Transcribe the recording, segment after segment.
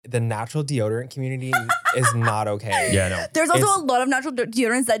the natural deodorant community is not okay. Yeah, no. There's also a lot of natural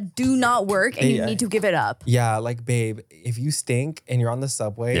deodorants that do not work and you need to give it up. Yeah, like, babe, if you stink and you're on the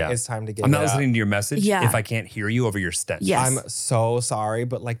subway, it's time to give it up. I'm not listening to your message Yeah. if I can't hear you over your stench. Yes. I'm so sorry,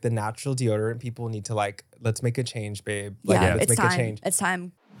 but like the natural deodorant people need to like, let's make a change, babe. Like, Yeah, let's it's make time. a change. It's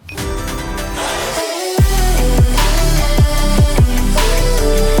time.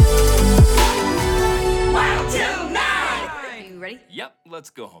 Are you ready? Yep, let's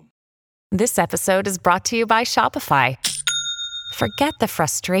go home. This episode is brought to you by Shopify. Forget the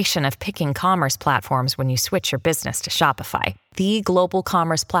frustration of picking commerce platforms when you switch your business to Shopify, the global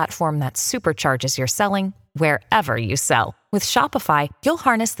commerce platform that supercharges your selling wherever you sell. With Shopify, you'll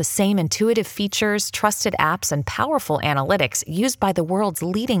harness the same intuitive features, trusted apps, and powerful analytics used by the world's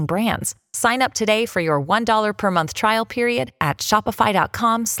leading brands. Sign up today for your $1 per month trial period at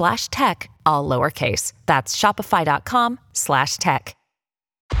shopify.com/tech, all lowercase. That's shopify.com/tech.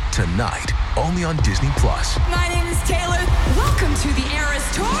 Tonight, only on Disney Plus. My name is Taylor. Welcome to the Eras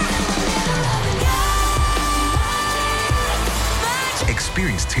Tour.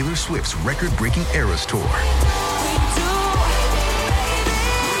 Experience Taylor Swift's record-breaking Eras Tour.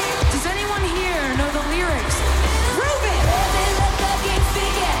 Does anyone here know the lyrics? Prove it!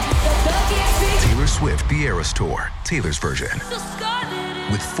 Taylor Swift The Eras Tour, Taylor's version,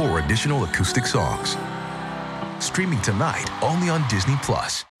 with 4 additional acoustic songs. Streaming tonight, only on Disney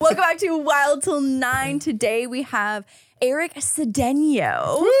Plus. Welcome back to Wild Till 9. Today we have Eric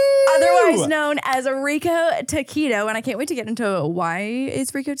Cedeno, otherwise known as Rico Taquito, and I can't wait to get into why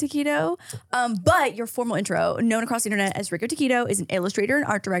it's Rico Taquito. But your formal intro, known across the internet as Rico Taquito, is an illustrator and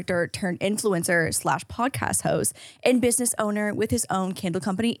art director turned influencer / podcast host and business owner with his own candle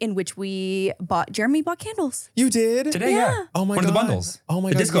company in which Jeremy bought candles. You did? Today, yeah. Oh my One God. of the bundles. Oh my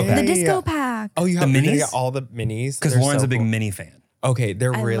The God. disco yeah, pack. The yeah, disco yeah. pack. Oh, you The have minis? get all the minis? Because They're Lauren's so a big cool. mini fan. Okay,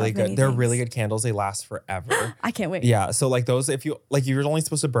 they're I really love mini good. They're things. really good candles. They last forever. I can't wait. Yeah, so like those, if you like, you're only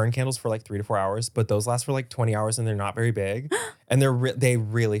supposed to burn candles for like 3 to 4 hours, but those last for like 20 hours and they're not very big, and they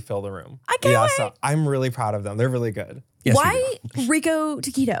really fill the room. I can't wait. So I'm really proud of them. They're really good. Yes, Why Rico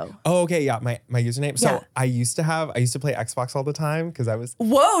Taquito? Oh, okay, yeah, my username. So Yeah. I used to play Xbox all the time because I was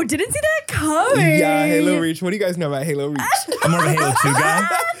Whoa, didn't see that coming. yeah, Halo Reach. What do you guys know about Halo Reach? I'm more of a Halo 2 guy.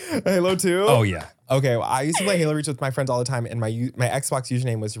 Halo 2? Oh, yeah. Okay, well, I used to play Halo Reach with my friends all the time, and my Xbox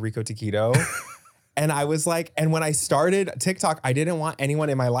username was Rico Taquito. And I was like, and when I started TikTok, I didn't want anyone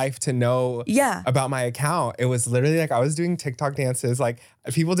in my life to know about my account. It was literally like I was doing TikTok dances. Like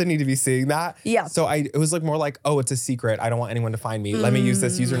people didn't need to be seeing that. Yeah. So it was like more like, oh, it's a secret. I don't want anyone to find me. Let me use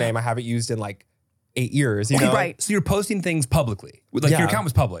this username. I haven't used in like 8 years. You know? Right. So you're posting things publicly. Like your account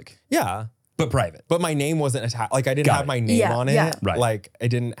was public, Yeah. but private. But my name wasn't attached. Like I didn't Got have it. my name Yeah, on it. yeah. Right. Like I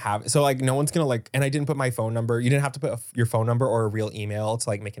didn't have. So like no one's gonna like. And I didn't put my phone number. You didn't have to put your phone number or a real email to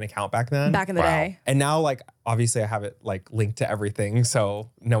like make an account back then. Back in the day. And now like obviously I have it like linked to everything, so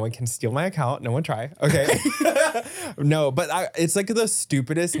no one can steal my account. No one try. Okay. No, but it's like the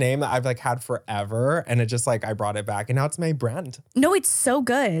stupidest name that I've like had forever, and it just like I brought it back, and now it's my brand. No, it's so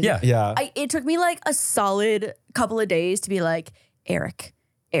good. Yeah. Yeah. It took me like a solid couple of days to be like, Eric.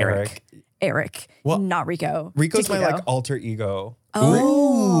 Well, not Rico. Rico's my Taquito. like alter ego.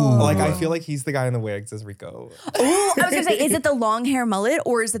 Oh. Like I feel like he's the guy in the wigs as Rico. Oh, I was gonna say, is it the long hair mullet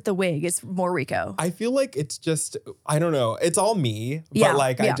or is it the wig? It's more Rico. I feel like it's just, I don't know. It's all me, but Yeah,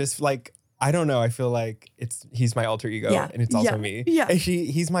 like, yeah. I just like, I don't know. I feel like he's my alter ego and it's also me. Yeah. And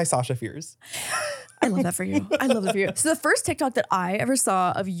he's my Sasha Fierce. I love that for you. I love that for you. So the first TikTok that I ever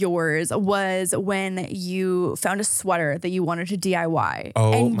saw of yours was when you found a sweater that you wanted to DIY.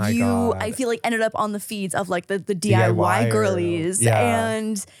 Oh and my you, God. I feel like ended up on the feeds of like the DIY girlies. Yeah.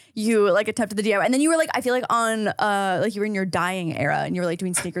 And you like attempted the DIY. And then you were like, I feel like on like you were in your dyeing era and you were like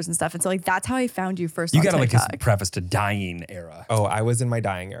doing sneakers and stuff. And so like that's how I found you first. You on got to like TikTok. his preface to dying era. Oh, I was in my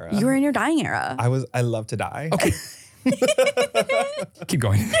dying era. You were in your dyeing era. I love to die. Okay. Keep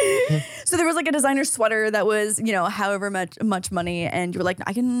going. So there was like a designer sweater that was, you know, however much money, and you were like,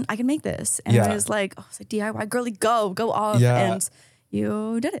 I can make this. And I was like, oh, it's like DIY girly, go off. Yeah. And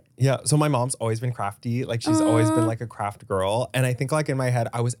you did it. Yeah. So my mom's always been crafty. Like she's always been like a craft girl. And I think like in my head,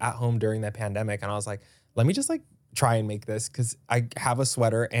 I was at home during the pandemic and I was like, let me just like try and make this because I have a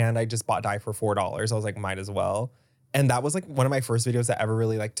sweater and I just bought dye for $4. I was like, might as well. And that was like one of my first videos that ever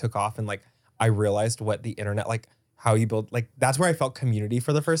really like took off. And like, I realized what the internet, like how you build, like that's where I felt community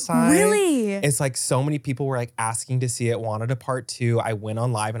for the first time. Really? It's like so many people were like asking to see it, wanted a part 2. I went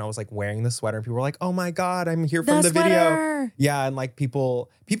on live and I was like wearing the sweater and people were like, oh my God, I'm here from the video. sweater. Yeah. And like people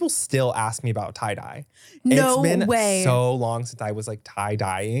still ask me about tie-dye. No It's been way. so long since I was like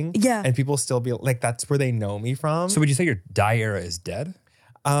tie-dyeing. Yeah. And people still be like, that's where they know me from. So would you say your dye era is dead?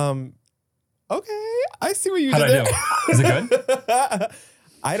 Okay, I see what you How'd did I there. do? Is it good?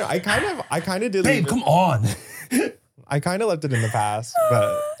 I kind of did. Babe, come on. I kind of left it in the past,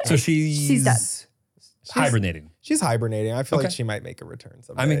 but So she's done. hibernating. she's hibernating. I feel like Okay. she might make a return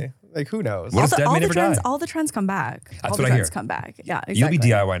someday. I mean, like who knows? What if dead all may the never trends, die? all the trends come back. That's all what the I trends hear. come back. Yeah, exactly. You'll be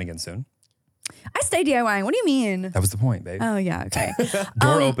DIYing again soon. I stay DIYing. What do you mean? That was the point, babe. Oh yeah, okay.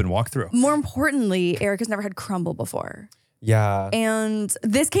 Door open, walk through. More importantly, Eric has never had crumble before. Yeah. And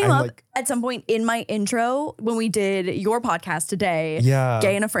this came I'm up like- at some point in my intro when we did your podcast today, Yeah.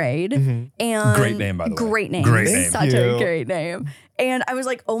 Gay and Afraid. Mhm. And Great name, by the way. Great name. Great name. Such Thank a you. great name. And I was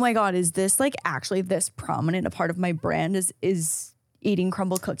like, oh my God, is this like actually this prominent a part of my brand is eating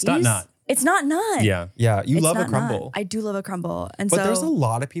crumble cookies? not. It's not. Yeah. Yeah. You It's love a not. crumble. I do love a crumble. And But so there's a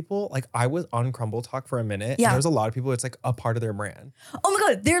lot of people, like I was on Crumble Talk for a minute. Yeah. And there's a lot of people, it's like a part of their brand. oh my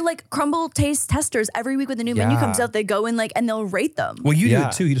God, they're like crumble taste testers every week when the new menu Yeah. comes out. They go in like and they'll rate them. Well, you do Yeah.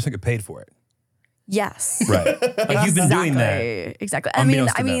 it too. You just don't get paid for it. Yes. Right. Like you've been doing that. Exactly.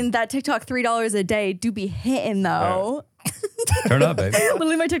 unbeknownst I to mean them. that TikTok $3 a day do be hitting though. Turn up, babe.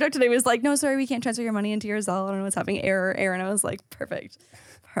 Literally, my TikTok today was like, "No, sorry, we can't transfer your money into your Zelle. I don't know what's happening. Error." And I was like, "Perfect,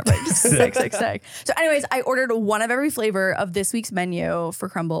 sick. So, anyways, I ordered one of every flavor of this week's menu for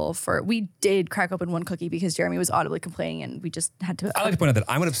crumble. We did crack open one cookie because Jeremy was audibly complaining, and we just had to. I like to point out that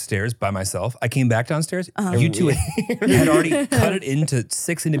I went upstairs by myself. I came back downstairs. Uh-huh. You two had already cut it into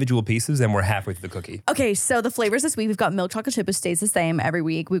 6 individual pieces and we're halfway through the cookie. Okay, so the flavors this week, we've got milk chocolate chip, which stays the same every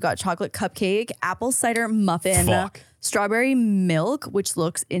week. We've got chocolate cupcake, apple cider muffin, Fuck. strawberry milk, which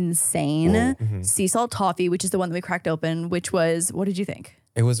looks insane, sea salt toffee, which is the one that we cracked open, which was, what did you think?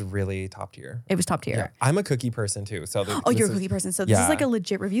 It was really top tier. It was top tier. Yeah. I'm a cookie person too. So Oh, you're a cookie person. So this is yeah. like a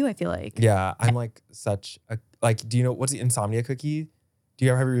legit review, I feel like. Yeah. I'm like such a, like, do you know what's the insomnia cookie? Do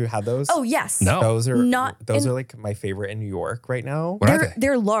you ever had those? Oh, yes. No. Those are Not are like my favorite in New York right now. What are they?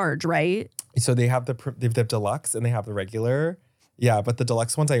 They're large, right? So they have the deluxe and they have the regular. Yeah, but the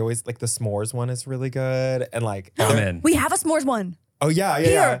deluxe ones I always like the s'mores one is really good and like I'm in. We have a s'mores one. oh yeah.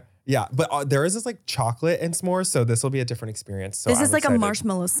 Here. Yeah, but there is this like chocolate and s'mores, so this will be a different experience. So This I'm is like excited. a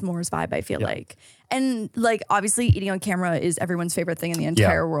marshmallow s'mores vibe, I feel Yeah. like. And like obviously eating on camera is everyone's favorite thing in the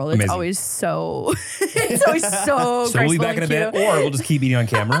entire world. It's amazing. always so it's always so So we'll be graceful back in a and bit, cute. or we'll just keep eating on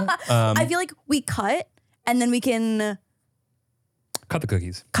camera. I feel like we cut and then we can Cut the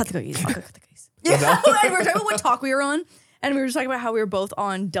cookies. cut the cookies. I'll cut the cookies. Yeah. And we were talking about what talk we were on. And we were just talking about how we were both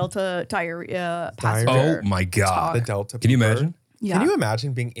on Delta diarrhea passenger. Oh my God. The Delta. Can you pooper. imagine? Yeah. Can you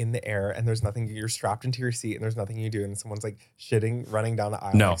imagine being in the air and there's nothing, you're strapped into your seat and there's nothing you do and someone's like shitting, running down the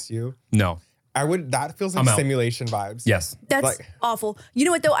aisle No. next to you? No. That feels like I'm out. simulation vibes. Yes. That's Like- awful. You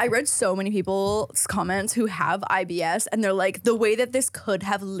know what though? I read so many people's comments who have IBS, and they're like, the way that this could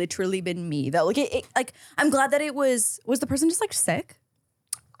have literally been me. Though, like I'm glad that it was the person just like sick?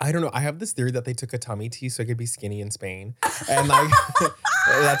 I don't know. I have this theory that they took a tummy tea so I could be skinny in Spain. And like,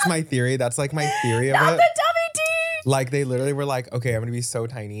 that's my theory. That's like my theory of Not it. the tummy tea. Like they literally were like, okay, I'm gonna be so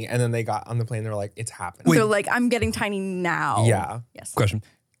tiny. And then they got on the plane, they were like, it's happening. They're like, I'm getting tiny now. Yeah. Yes. Question.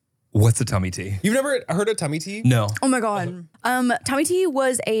 What's a tummy tea? You've never heard of tummy tea? No. Oh my God. Tummy tea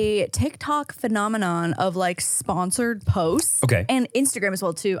was a TikTok phenomenon of like sponsored posts. Okay. And Instagram as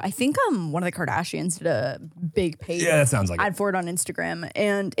well too. I think one of the Kardashians did a big page. Yeah, that sounds like ad it. for it on Instagram.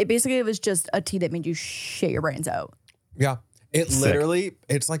 And it was just a tea that made you shit your brains out. Yeah. It Sick. literally,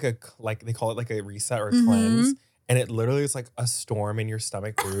 it's like they call it like a reset or a Mm-hmm. cleanse. And it literally is like a storm in your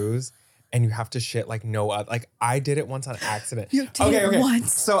stomach bruise. And you have to shit like no other. Like I did it once on accident. You did it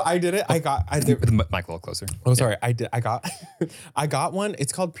once. So I did it. I did. With the mic a little closer. Oh, sorry. I got one.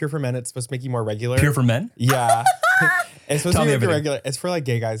 It's called Pure for Men. It's supposed to make you more regular. Pure for men? Yeah. It's supposed Tell to me be like everything. regular. It's for like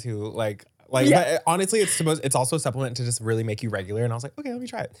gay guys who like Yeah. but honestly, it's also a supplement to just really make you regular. And I was like, okay, let me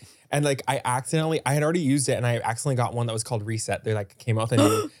try it. And like I had already used it and I accidentally got one that was called Reset. They like came out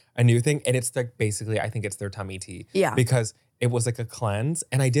with a new thing. And it's like basically, I think it's their tummy tea. Yeah. Because it was like a cleanse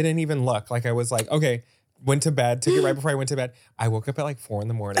and I didn't even look. Like I was like, okay, went to bed, took it right before I went to bed. I woke up at like 4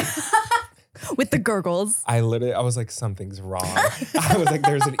 a.m. With the gurgles. I was like, something's wrong. I was like,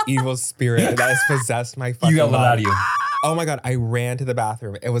 there's an evil spirit that has possessed my fucking You got let out of body. you. Oh my God, I ran to the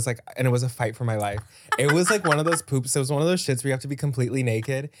bathroom. It was like, and it was a fight for my life. It was like one of those poops. It was one of those shits where you have to be completely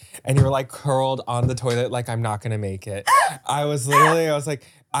naked and you're like curled on the toilet like, I'm not going to make it. I was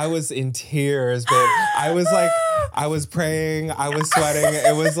in tears, but I was praying. I was sweating.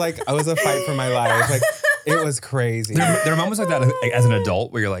 It was a fight for my life. Like, it was crazy. There are moments like that like, as an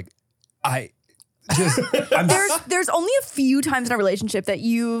adult where you're like, There's only a few times in a relationship that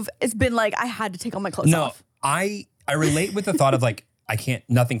it's been like, I had to take all my clothes no, off. I relate with the thought of like,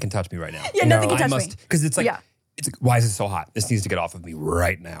 nothing can touch me right now. Yeah, nothing can touch me. Because it's like, Yeah. It's like, why is it so hot? This needs to get off of me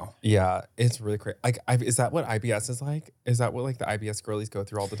right now. Yeah, it's really crazy. Like, is that what IBS is like? Is that what like the IBS girlies go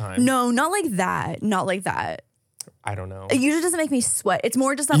through all the time? No, not like that. Not like that. I don't know. It usually doesn't make me sweat. It's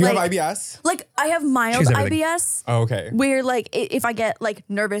more just that You like have IBS? like I have mild She has everything. IBS. Oh, okay. Where like if I get like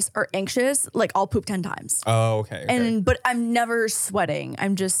nervous or anxious, like I'll poop 10 times. Oh, okay. But I'm never sweating.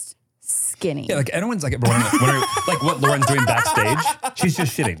 I'm just skinny. Yeah, like everyone's like, wondering, like what Lauren's doing backstage. She's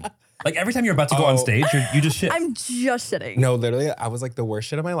just shitting. Like every time you're about to go on stage, you just shit. I'm just shitting. No, literally, I was like the worst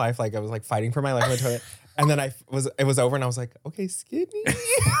shit of my life. Like I was like fighting for my life in the toilet, and then it was over, and I was like, okay, skinny.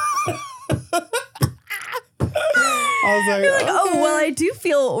 I was like, Like, oh well, I do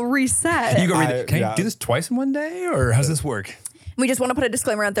feel reset. You go read it. Can you do this twice in one day, or how's this work? We just want to put a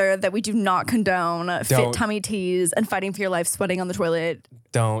disclaimer out there that we do not condone fit tummy teas and fighting for your life, sweating on the toilet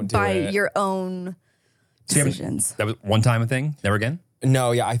Don't do by it. your own decisions. That was one time a thing, never again?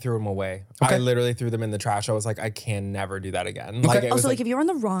 No, yeah, I threw them away. Okay. I literally threw them in the trash. I was like, I can never do that again. Like, it was Also, like if you're in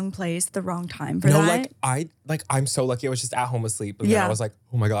the wrong place, the wrong time for no, that. I'm so lucky. I was just at home asleep, and then Yeah. I was like,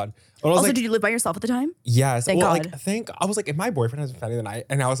 oh my god. And I was Also, like, did you live by yourself at the time? yes. Thank well, God. like, I was like, if my boyfriend hasn't found me the night,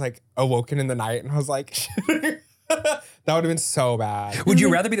 and I was like awoken in the night, and I was like, that would have been so bad. Would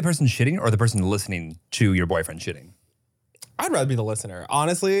you rather be the person shitting or the person listening to your boyfriend shitting? I'd rather be the listener,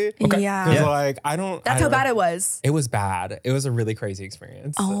 honestly. Yeah. Because like I don't. That's how bad it was. It was bad. It was a really crazy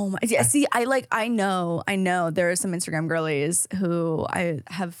experience. Oh my! Yeah, see, I know. There are some Instagram girlies who I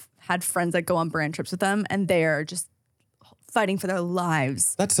have had friends that go on brand trips with them, and they are just fighting for their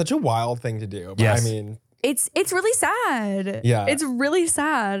lives. That's such a wild thing to do. But Yes. I mean, It's really sad. Yeah. It's really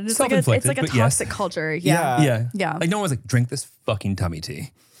sad. It's like Self-inflicted, a but yes. toxic culture. Yeah. Yeah. Yeah. Like no one was like, drink this fucking tummy tea.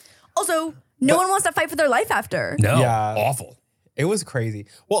 Also, no one wants to fight for their life after. No, Yeah. awful. it was crazy.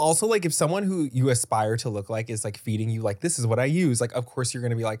 Well, also like if someone who you aspire to look like is like feeding you like this is what I use, like of course you're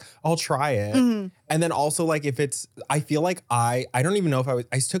gonna be like, I'll try it. And then also like if it's, I feel like I don't even know if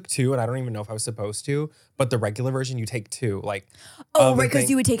I took 2 and I don't even know if I was supposed to, but the regular version you take 2, like. Oh, of the right, because thing.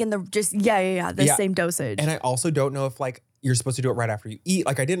 you would take in the the Yeah. same dosage. And I also don't know if like you're supposed to do it right after you eat.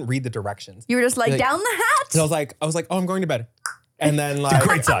 Like I didn't read the directions. You were just like, Like- down the hatch. So I was like, oh, I'm going to bed. And then like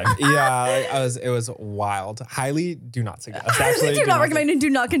great time. Yeah, like, it was wild. Highly do not suggest. Actually, do not recommend and do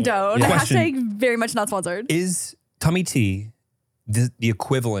not condone. Yeah. Question. Hashtag very much not sponsored. Is tummy tea the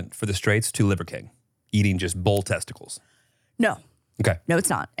equivalent for the straights to Liver King? Eating just bull testicles. No, Okay. no, it's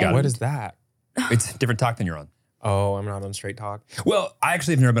not. Got it. What is that? It's a different talk than you're on. Oh, I'm not on Straight Talk. Well, I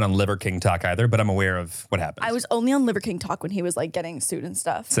actually have never been on Liver King talk either, but I'm aware of what happens. I was only on Liver King talk when he was like getting sued and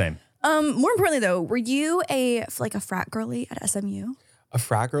stuff. Same. More importantly though, were you a frat girly at SMU? A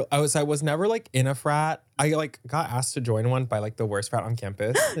frat girl. I was never like in a frat. I like got asked to join one by like the worst frat on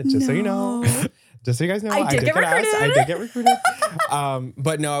campus. Just so you know. Just so you guys know, I did get asked. I recruited. did get recruited.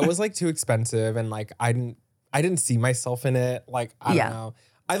 But no, it was like too expensive, and like I didn't see myself in it. Like I Yeah. don't know.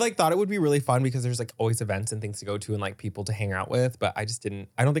 I like thought it would be really fun because there's like always events and things to go to and like people to hang out with. But I just didn't.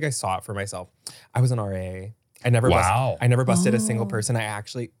 I don't think I saw it for myself. I was an RA. I never. Wow. I never busted a single person.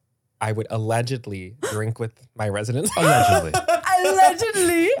 I would allegedly drink with my residents. Allegedly.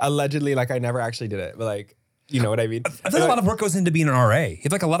 Allegedly. Allegedly, like I never actually did it, but like, you know what I mean? I feel like a lot of work goes into being an RA. You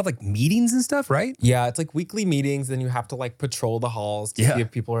have like a lot of like meetings and stuff, right? Yeah, it's like weekly meetings. Then you have to like patrol the halls to Yeah. see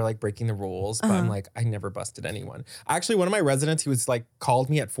if people are like breaking the rules. But I'm like, I never busted anyone. Actually, one of my residents, he was like called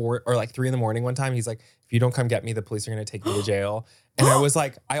me at 4 or like 3 in the morning one time. He's like, if you don't come get me, the police are gonna take me to jail. And I was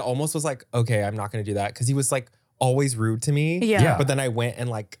like, I almost was like, okay, I'm not gonna do that because he was like always rude to me. Yeah. But then I went and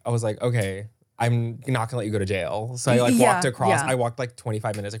like I was like, okay, I'm not gonna let you go to jail. So I like Yeah, walked across. yeah. I walked like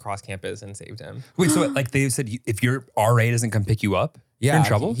 25 minutes across campus and saved him. Wait, so like they said, if your RA doesn't come pick you up, you're in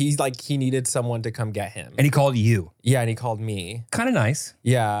trouble? He's like he needed someone to come get him. And he called you. Yeah, and he called me. Kind of nice.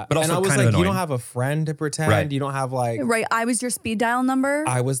 Yeah, But also and I was kind of like, you annoying. don't have a friend to pretend. Right. You don't have like. Right, I was your speed dial number.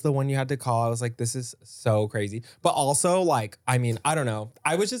 I was the one you had to call. I was like, this is so crazy. But also, like, I mean, I don't know.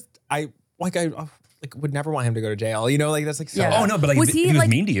 I was just, I would never want him to go to jail. You know, like that's like so. Yeah. Oh, no, but like was he he was like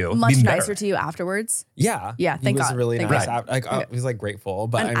mean to you. much Even nicer better. to you afterwards? Yeah. Yeah, thank he was God. really Thank nice. God. Like, he was like grateful.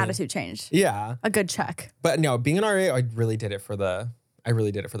 But An I mean, attitude change. Yeah. A good check. But no, being an RA, I really did it for the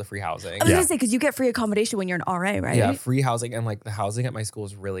free housing. I was gonna say because you get free accommodation when you're an RA, right? Yeah, free housing, and like the housing at my school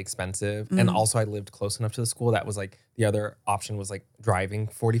is really expensive. And also I lived close enough to the school that was like the other option was like driving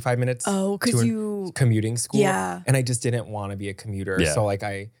 45 minutes Oh, 'cause to a you- commuting school. Yeah. And I just didn't want to be a commuter. Yeah. So like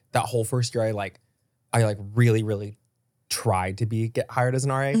that whole first year I really, really tried to get hired as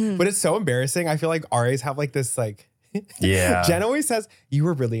an RA. But it's so embarrassing. I feel like RAs have like this like Yeah. Jen always says, you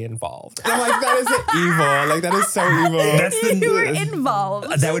were really involved. And I'm like, that is evil. Like that is so evil. That's the You were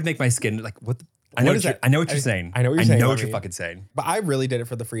involved. That would make my skin like, what the I know What is what it? I know what you're saying. I know what you're saying. I know what Mommy. you're fucking saying. But I really did it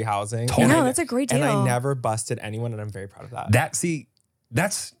for the free housing. Totally. And No, I- that's a great And I deal. never busted anyone, and I'm very proud of that.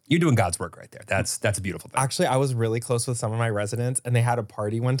 That's you're doing God's work right there. That's a beautiful thing. Actually, I was really close with some of my residents, and they had a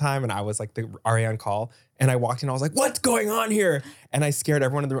party one time, and I was like the RA on call, and I walked in, I was like, "What's going on here?" And I scared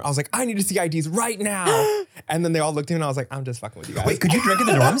everyone in the room. I was like, "I need to see IDs right now." And then they all looked at me, and I was like, "I'm just fucking with you guys." Wait, could you drink in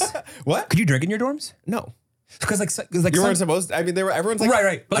the dorms? What? Could you drink in your dorms? No, Because like you some- weren't supposed to. I mean, everyone's like,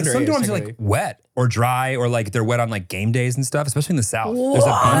 right. But like some underage, dorms are like technically. wet or dry or like they're wet on like game days and stuff, especially in the South. There's a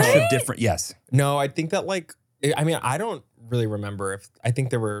bunch of different. Yes. No, I think that like, I mean, I don't really remember if I think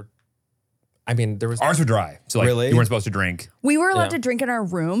there were. I mean, there was Ours were dry, so like Really? you weren't supposed to drink. We were allowed Yeah. to drink in our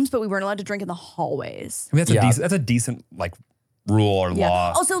rooms, but we weren't allowed to drink in the hallways. I mean, Yeah. that's a decent like rule or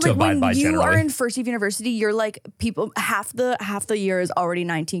law Also, to like abide when by you generally. are in first year of university, you're like people half the year is already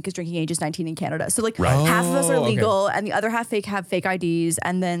 19 because drinking age is 19 in Canada. So like Right. half of us are Oh, okay. legal, and the other half have fake IDs,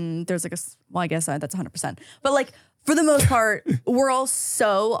 and then there's like I guess that's 100%. But like for the most part, we're all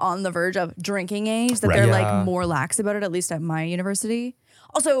so on the verge of drinking age that Right. they're Yeah. like more lax about it. At least at my university.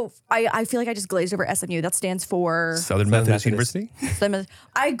 Also, I feel like I just glazed over SMU. That stands for Southern Methodist Methodist. University.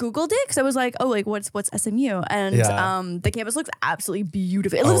 I Googled it because I was like, oh, like what's SMU? And Yeah. the campus looks absolutely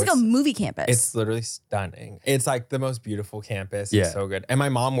beautiful. It looks like a it's- movie campus. It's literally stunning. It's like the most beautiful campus. Yeah. It's so good. And my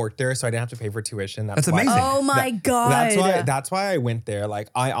mom worked there, so I didn't have to pay for tuition. That's why- amazing. Oh my god! That's why I went there. Like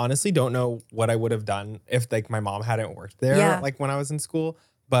I honestly don't know what I would have done if like my mom hadn't worked there Yeah. like when I was in school.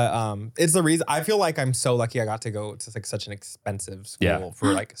 But it's the reason I feel like I'm so lucky I got to go to like such an expensive school Yeah.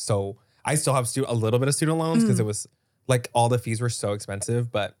 for like so I still have a little bit of student loans because it was like all the fees were so expensive,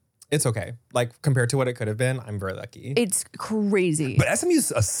 but it's okay. Like compared to what it could have been, I'm very lucky. It's crazy. But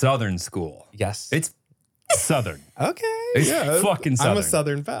SMU's a Southern school. Yes. It's Southern. okay. It's fucking I'm a Southern.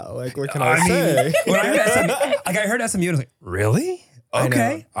 Southern belle. Like what can I I, mean, say? when I heard SMU, like I heard SMU and I was like, really? I know.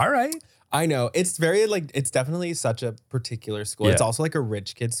 Okay, all right. I know. It's very like it's definitely such a particular school. Yeah. It's also like a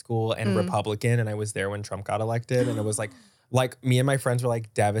rich kid school and Republican. And I was there when Trump got elected. And it was like me and my friends were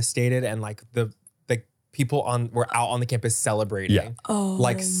like devastated and like the people were out on the campus celebrating. Yeah. Oh,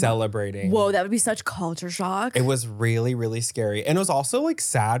 Like celebrating. whoa, that would be such culture shock. It was really, really scary. And it was also like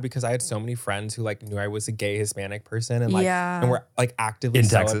sad because I had so many friends who like knew I was a gay Hispanic person and like Yeah. and we're like actively In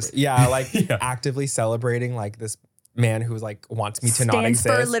Texas. Yeah, like Yeah. actively celebrating like this man who like wants me to not Stands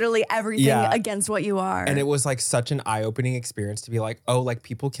exist. for literally everything Yeah. against what you are. And it was like such an eye-opening experience to be like, oh, like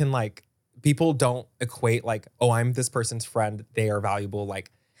people don't equate like, oh, I'm this person's friend. They are valuable.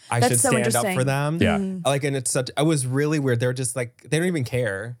 Like I That's should so stand up interesting. for them. Yeah. Like, and it was really weird. They're just like, they don't even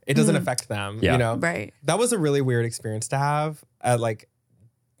care. It doesn't affect them, Yeah. you know? right. That was a really weird experience to have at like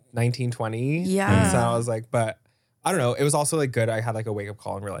 1920. Yeah. And so I was like, but I don't know. It was also like good. I had like a wake-up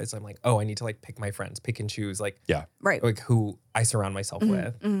call and realized I'm like, oh, I need to like pick my friends, pick and choose like Right. who I surround myself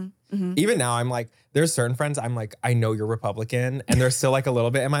with. Mhm. Even now, I'm like, there's certain friends I'm like, I know you're Republican, and they're still like a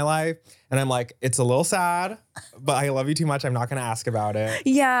little bit in my life, and I'm like, it's a little sad, but I love you too much. I'm not gonna ask about it.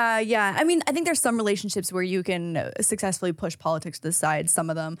 Yeah. I mean, I think there's some relationships where you can successfully push politics to the side, some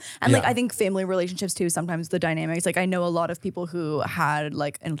of them. And like, Yeah. I think family relationships too, sometimes the dynamics, like I know a lot of people who had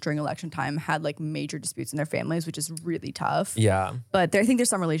like, and during election time had like major disputes in their families, which is really tough. Yeah, But I think there's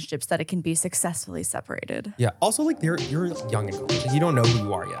some relationships that it can be successfully separated. yeah. Also, like, you're young and college. Like, you don't know who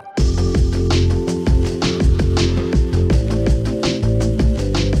you are yet.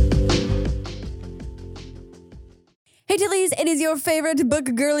 Hey Tillies, it is your favorite book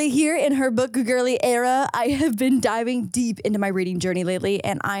girly here in her book girly era. I have been diving deep into my reading journey lately,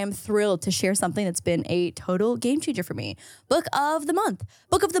 and I am thrilled to share something that's been a total game changer for me. Book of the Month.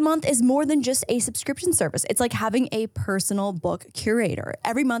 Book of the Month is more than just a subscription service. It's like having a personal book curator.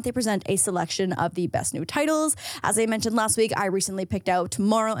 Every month they present a selection of the best new titles. As I mentioned last week, I recently picked out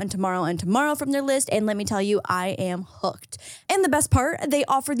Tomorrow and Tomorrow and Tomorrow from their list, and let me tell you, I am hooked. And the best part, they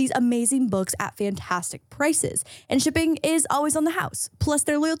offer these amazing books at fantastic prices, and shipping is always on the house. Plus,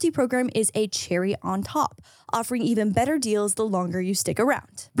 their loyalty program is a cherry on top, offering even better deals the longer you stick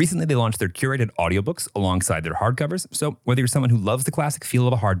around. Recently, they launched their curated audiobooks alongside their hardcovers. So whether you're someone who loves the classic feel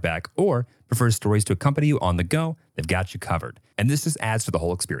of a hardback or prefers stories to accompany you on the go, they've got you covered. And this just adds to the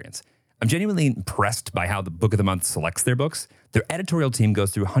whole experience. I'm genuinely impressed by how the Book of the Month selects their books. Their editorial team goes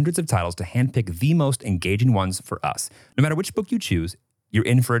through hundreds of titles to handpick the most engaging ones for us. No matter which book you choose, you're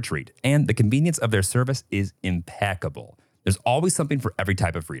in for a treat. And the convenience of their service is impeccable. There's always something for every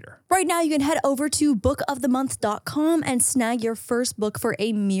type of reader. Right now, you can head over to bookofthemonth.com and snag your first book for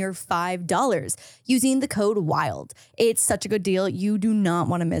a mere $5 using the code WILD. It's such a good deal. You do not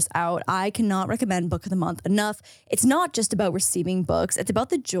want to miss out. I cannot recommend Book of the Month enough. It's not just about receiving books. It's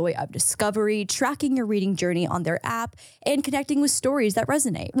about the joy of discovery, tracking your reading journey on their app, and connecting with stories that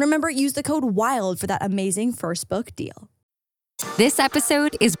resonate. Remember, use the code WILD for that amazing first book deal. This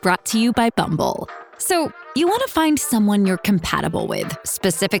episode is brought to you by Bumble. So, you want to find someone you're compatible with,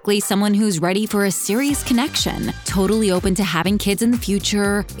 specifically someone who's ready for a serious connection, totally open to having kids in the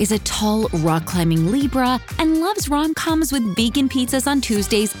future, is a tall, rock-climbing Libra, and loves rom-coms with vegan pizzas on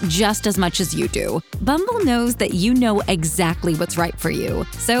Tuesdays just as much as you do. Bumble knows that you know exactly what's right for you.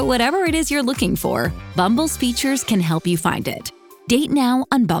 So whatever it is you're looking for, Bumble's features can help you find it. Date now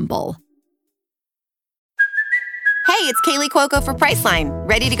on Bumble. Hey, it's Kaylee Cuoco for Priceline.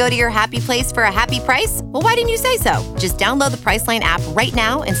 Ready to go to your happy place for a happy price? Well, why didn't you say so? Just download the Priceline app right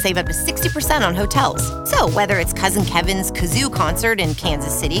now and save up to 60% on hotels. So whether it's Cousin Kevin's Kazoo Concert in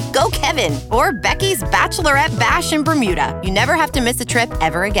Kansas City, go Kevin, or Becky's Bachelorette Bash in Bermuda, you never have to miss a trip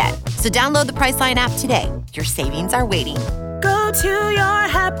ever again. So download the Priceline app today. Your savings are waiting. Go to your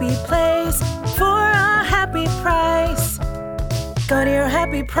happy place for a happy price. Go to your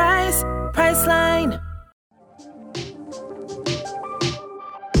happy price, Priceline.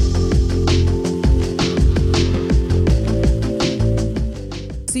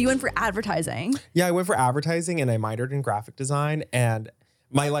 So you went for advertising. Yeah, I went for advertising and I minored in graphic design. And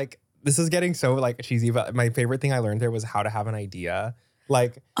my this is getting so cheesy, but my favorite thing I learned there was how to have an idea.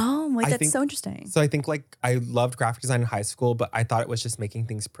 That's so interesting. So I think I loved graphic design in high school, but I thought it was just making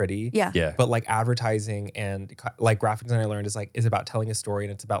things pretty. Yeah. But advertising and graphic design I learned is about telling a story,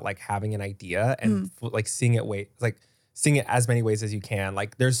 and it's about having an idea and seeing it as many ways as you can.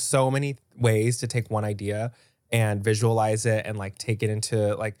 There's so many ways to take one idea and visualize it and take it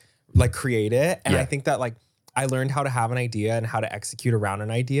into create it. And I think that I learned how to have an idea and how to execute around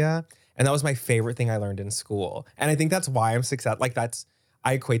an idea. And that was my favorite thing I learned in school. And I think that's why I'm successful.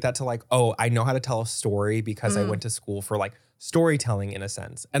 I equate that to I know how to tell a story because I went to school for storytelling in a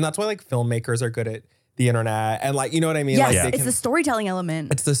sense. And that's why filmmakers are good at the internet and you know what I mean? Yes, it's the storytelling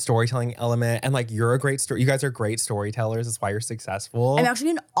element. It's the storytelling element. And you're a great you guys are great storytellers. That's why you're successful. I'm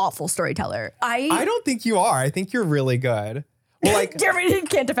actually an awful storyteller. I don't think you are. I think you're really good. Well, Jeremy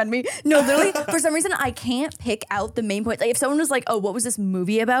can't defend me. No, literally, for some reason, I can't pick out the main points. If someone was like, oh, what was this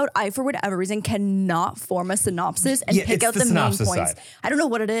movie about? I, for whatever reason, cannot form a synopsis and pick out the main points. Side. I don't know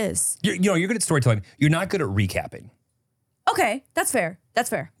what it is. You're good at storytelling. You're not good at recapping. Okay, that's fair.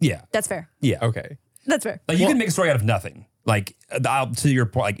 Yeah. That's fair. Yeah. Okay. That's fair. You can make a story out of nothing. To your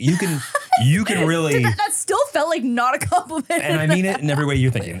point, you can really. That still felt not a compliment. And I mean it in every way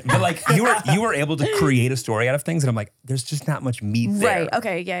you're thinking. But you were able to create a story out of things, and I'm there's just not much meat there. Right.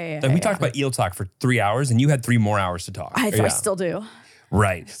 Okay. Yeah. We talked about eel talk for 3 hours, and you had 3 more hours to talk. I still do.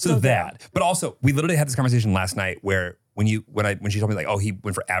 Right. So that. But also, we literally had this conversation last night where when she told me he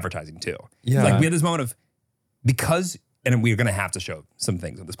went for advertising too. Yeah. We had this moment of because. And we're going to have to show some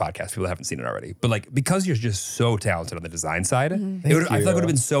things on this podcast. People haven't seen it already. But because you're just so talented on the design side, I feel like it would have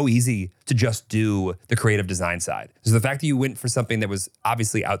been so easy to just do the creative design side. So the fact that you went for something that was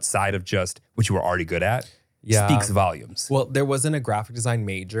obviously outside of just what you were already good at speaks volumes. Well, there wasn't a graphic design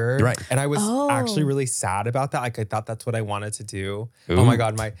major. Right. And I was actually really sad about that. I thought that's what I wanted to do. Ooh. Oh my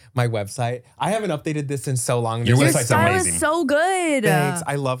God, my website. I haven't updated this in so long. Your Your website's style amazing. is so good. Thanks.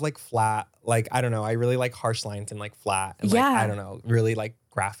 I love flat. I don't know. I really like harsh lines and flat. And I don't know. Really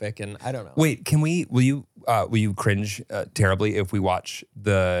graphic and I don't know. Wait, will you cringe terribly if we watch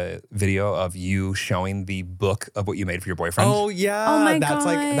the video of you showing the book of what you made for your boyfriend? Oh yeah. Oh my that's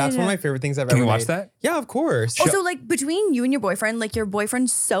God. That's one of my favorite things I've Can ever we watch made. that? Yeah, of course. Also, between you and your boyfriend, your boyfriend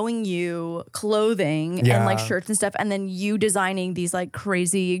sewing you clothing and shirts and stuff, and then you designing these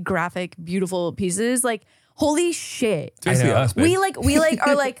crazy graphic, beautiful pieces, holy shit. Seriously, us, babe. We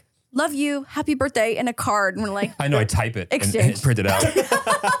are love you, happy birthday, and a card, and we're I know, I type it and print it out.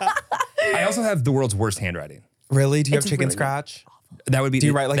 I also have the world's worst handwriting. Really? Do you have It's chicken really scratch? That would be. Do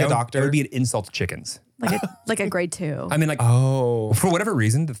you write like a doctor? That would be an insult to chickens. like a grade 2. I mean, Oh. for whatever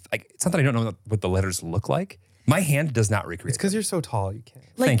reason, it's not that I don't know what the letters look like. My hand does not recreate. It's because you're so tall, you can't.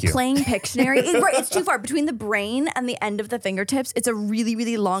 Thank you. Playing Pictionary. It's too far. Between the brain and the end of the fingertips, it's a really,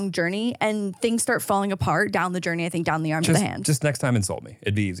 really long journey, and things start falling apart down the journey, I think, down the arm to the hand. Just next time insult me.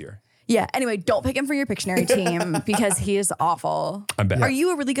 It'd be easier. Yeah. Anyway, don't pick him for your Pictionary team because he is awful. I'm bad. Are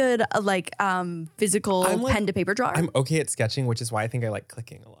you a really good physical pen to paper drawer? I'm okay at sketching, which is why I think I like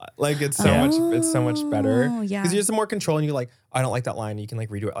clicking a lot. It's so much better. Yeah. Because you have some more control and you I don't like that line. You can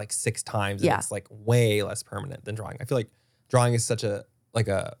redo it 6 times. And it's way less permanent than drawing. I feel like drawing is such a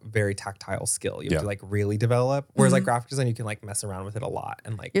very tactile skill. You have to like really develop. Whereas like graphic design, you can like mess around with it a lot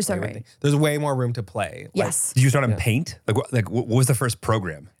and like You're so play with right. things. There's way more room to play. Yes. Did you start on Paint? Like what was the first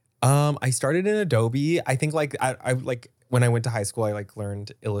program? I started in Adobe. I think like I like when I went to high school, I like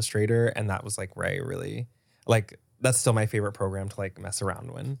learned Illustrator, and that was like where I really like. That's still my favorite program to like mess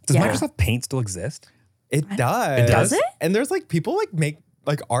around with. Does Microsoft Paint still exist? It does. It does? And there's like people like make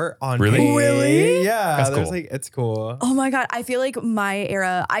like art on Really? Paint. Really? Yeah. That's there's cool. like it's cool. Oh my God. I feel like my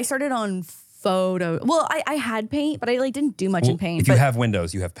era, I started on photo. Well, I had Paint, but I like didn't do much in Paint. If you but- have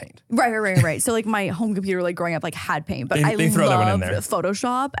Windows, you have Paint. Right. So like my home computer, like growing up, like had Paint, but They throw that one in loved there.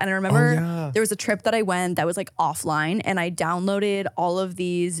 Photoshop. And I remember yeah. there was a trip that I went that was like offline, and I downloaded all of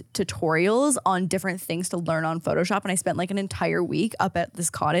these tutorials on different things to learn on Photoshop. And I spent like an entire week up at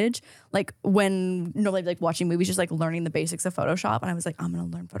this cottage, like when normally like watching movies, just like learning the basics of Photoshop. And I was like, I'm gonna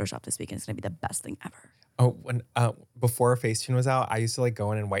learn Photoshop this weekend. It's gonna be the best thing ever. Oh, when before Facetune was out, I used to like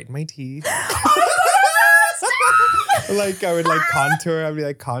go in and whiten my teeth. Like I would like contour. I'd be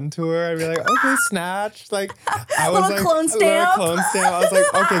like contour. I'd be like, okay, snatch. Like I was Little like clone stamp. Little clone stamp. I was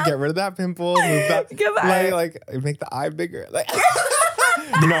like, okay, get rid of that pimple. Move that. Goodbye. Like make the eye bigger. Like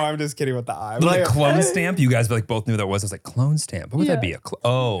no, I'm just kidding with the eye. But like Like, clone stamp, you guys like both knew that was. I was like, clone stamp. What would that be?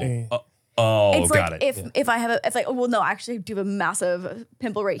 Oh, It's got like it. if I have a, it's like, well, no, I actually do have a massive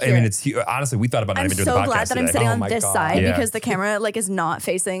pimple right I here. mean, it's huge. Honestly, we thought about not I'm even doing the so podcast glad that I'm today. sitting Oh on my this God. side Yeah. because the camera like is not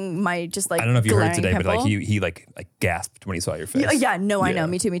facing my just like I don't know if you heard glaring today, but pimple. like he like gasped when he saw your face. Yeah, no, I know.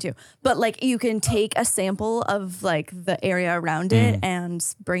 Me too. But like you can take a sample of like the area around it and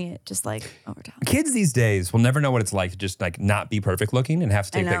bring it just like over top. Kids these days will never know what it's like to just like not be perfect looking and have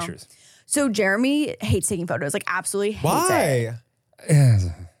to take know. pictures. So Jeremy hates taking photos, like absolutely hates it. why?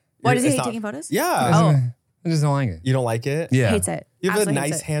 Why does he It's hate not- taking photos? Yeah. Oh, I just don't like it. You don't like it? Yeah. hates it. You have a Absolutely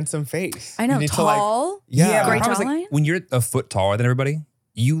hates nice, it. handsome face. I know, You need to, like- tall. Yeah. Great The problem is, jawline. like, when you're a foot taller than everybody,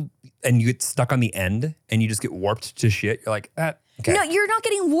 you get stuck on the end and you just get warped to shit. You're like, okay. No, you're not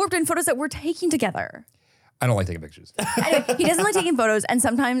getting warped in photos that we're taking together. I don't like taking pictures. Anyway, he doesn't like taking photos, and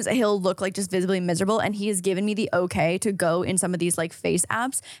sometimes he'll look like just visibly miserable. And he has given me the okay to go in some of these like face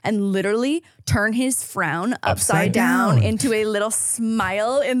apps and literally turn his frown upside down into a little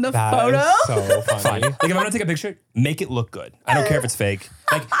smile in the That photo. is so Fine. funny. Like if I'm gonna take a picture, make it look good. I don't care if it's fake.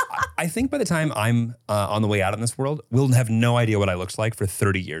 Like I think by the time I'm on the way out in this world, we'll have no idea what I looked like for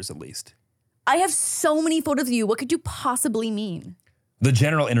 30 years at least. I have so many photos of you. What could you possibly mean? The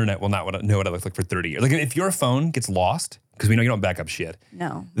general internet will not know what I look like for 30 years. Like if your phone gets lost, because we know you don't back up shit,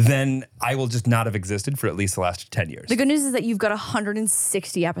 No. then I will just not have existed for at least the last 10 years. The good news is that you've got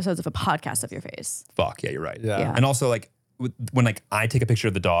 160 episodes of a podcast of your face. Fuck, yeah, you're right. Yeah. And also like when like I take a picture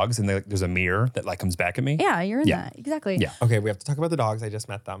of the dogs and there's a mirror that like comes back at me. Yeah, you're in Yeah. that. Exactly. Yeah. Okay, we have to talk about the dogs. I just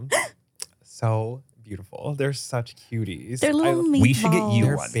met them. So beautiful. They're such cuties. They're little meatballs. We should get you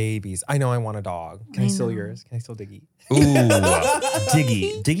They're one. babies. I know I want a dog. Can I steal yours? Can I steal Diggy? Ooh,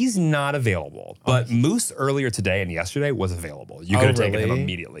 Diggy. Diggy's not available, but Moose earlier today and yesterday was available. You could have taken him really?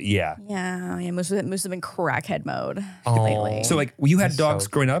 immediately. Yeah. Yeah, most have been in crackhead mode Oh. lately. So like, you had That's dogs so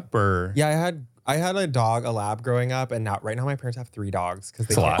growing up, or Yeah, I had a dog, a lab growing up, and now right now my parents have 3 dogs because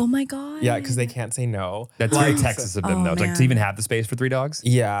they It's a can't. lot. Oh my God. Yeah, because they can't say no. that's very Texas of them Oh, though. Like to man. even have the space for 3 dogs.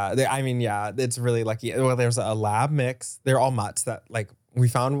 Yeah, it's really lucky. Well, there's a lab mix. They're all mutts that like we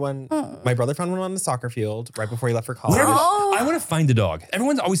found one. My brother found one on the soccer field right before he left for college. I want to find a dog.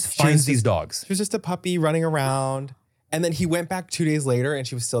 Everyone always finds these dogs. She was just a puppy running around, and then he went back 2 days later, and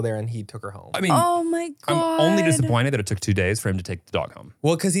she was still there, and he took her home. I mean, Oh my God. I'm only disappointed that it took 2 days for him to take the dog home.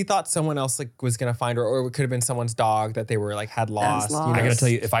 Well, because he thought someone else like was gonna find her, or it could have been someone's dog that they were like had lost. lost. You know? I gotta tell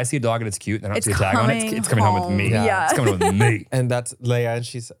you, if I see a dog and it's cute and I don't It's see a tag on it, coming it's coming home with home. me. Yeah. It's coming home with me. And that's Leia, and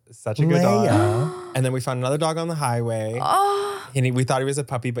she's such a good dog. And then we found another dog on the highway. And we thought he was a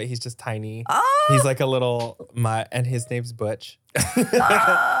puppy, but he's just tiny. He's like a little mutt, and his name's Butch.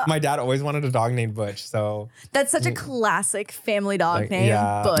 My dad always wanted a dog named Butch, so That's such a classic family dog like, name.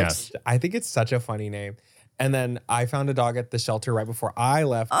 yeah. Butch. Yes. I think it's such a funny name. And then I found a dog at the shelter right before I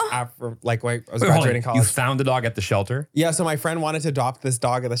left, after like when I was Wait, hold on. graduating college. You found the dog at the shelter? Yeah, so my friend wanted to adopt this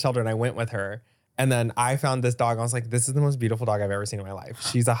dog at the shelter, and I went with her. And then I found this dog. I was like, this is the most beautiful dog I've ever seen in my life.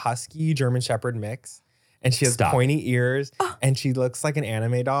 She's a husky German Shepherd mix. And she has Stop. pointy ears, and she looks like an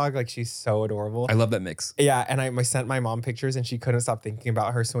anime dog. Like, she's so adorable. I love that mix. Yeah, and I sent my mom pictures, and she couldn't stop thinking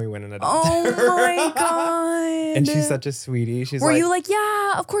about her, so we went and adopted Oh her. my God. And she's such a sweetie. She's Were like, you like,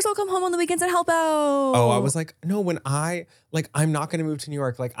 yeah, of course I'll come home on the weekends and help out? oh, I was like, no, when I'm not gonna move to New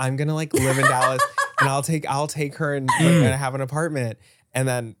York. Like, I'm gonna like live in Dallas, and I'll take her and have an apartment. And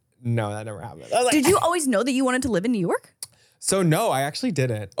then no, that never happened. I was like, Did you always know that you wanted to live in New York? So no, I actually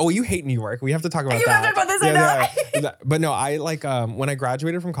didn't. Oh, you hate New York. We have to talk about You that. have to talk about this, I know. But no, I like when I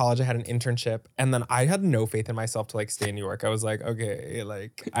graduated from college, I had an internship, and then I had no faith in myself to like stay in New York. I was like, okay,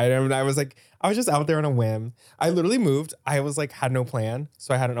 like I was just out there on a whim. I literally moved. I was like had no plan,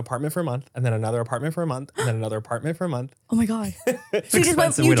 so I had an apartment for a month, and then another apartment for a month, and then another apartment for a month. Oh my God. So you just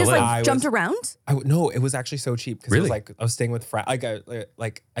expensive way to live. like jumped around? No, it was actually so cheap because it Really? was like I was staying with friends.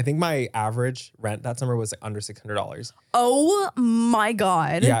 Like I think my average rent that summer was like under $600. Oh my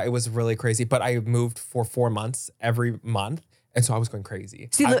God. Yeah, it was really crazy. But I moved for 4 months every month. And so I was going crazy.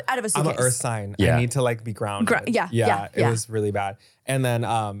 So you live out of a I'm suitcase. an earth sign. Yeah. I need to like be grounded. Yeah. It was really bad. And then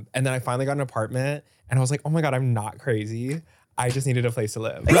I finally got an apartment and I was like, oh my God, I'm not crazy. I just needed a place to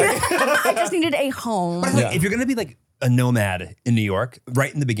live. I just needed a home. But like, if you're going to be like a nomad in New York,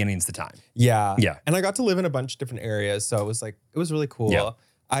 right in the beginning is the time. Yeah. Yeah. And I got to live in a bunch of different areas. So it was really cool. Yeah.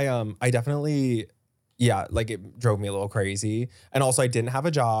 I definitely, like it drove me a little crazy. And also I didn't have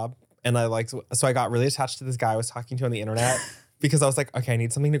a job. And so I got really attached to this guy I was talking to on the internet because I was like, okay, I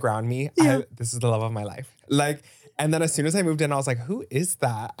need something to ground me. Yeah. This is the love of my life. Like, and then as soon as I moved in, I was like, who is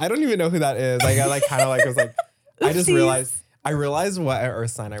that? I don't even know who that is. Like, I like kind of like was like, I just realized what an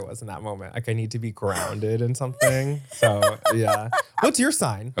earth sign I was in that moment. Like I need to be grounded in something. So yeah. What's your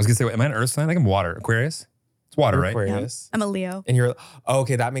sign? I was going to say, am I an earth sign? Like I'm water. Aquarius? It's water, right? Aquarius. I'm a Leo. And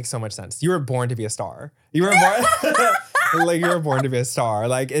okay, that makes so much sense. You were born to be a star. You were born like you were born to be a star.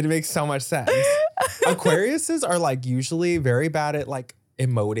 Like it makes so much sense. Aquariuses are like usually very bad at like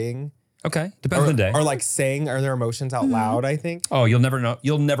emoting. Okay. Depends on the day. Or like saying their emotions out loud, I think. Oh, you'll never know.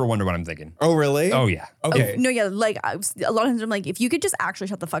 You'll never wonder what I'm thinking. Oh, really? Oh, yeah. Okay. No, yeah, like a lot of times I'm like, if you could just actually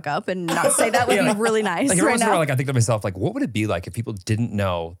shut the fuck up and not say that would be really nice Like every right once in a while, now. like I think to myself, like, what would it be like if people didn't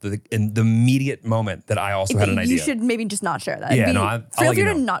know in the immediate moment that I also had an idea? You should maybe just not share that. Yeah, no, I'll feel let free you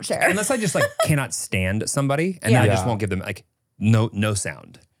to know. not share. Unless I just like cannot stand somebody, and then I just won't give them like no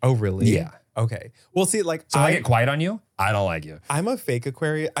sound. Oh, really? Yeah. Okay. Well, see, like So if I get quiet on you, I don't like you. I'm a fake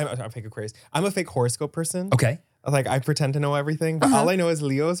Aquarius. I'm not a fake Aquarius. I'm a fake horoscope person. Okay. Like I pretend to know everything, but all I know is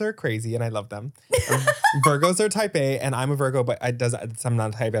Leos are crazy and I love them. Virgos are type A and I'm a Virgo, but I'm not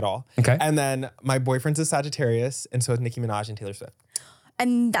a type at all. Okay. And then my boyfriend's a Sagittarius and so is Nicki Minaj and Taylor Swift.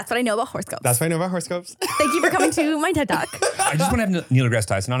 And that's what I know about horoscopes. That's what I know about horoscopes. Thank you for coming to my TED Talk. I just want to have Neil deGrasse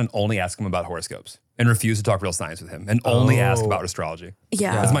Tyson on and only ask him about horoscopes and refuse to talk real science with him and only ask about astrology.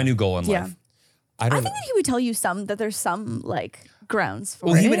 Yeah. That's my new goal in life. I think that he would tell you that there's some like grounds for it.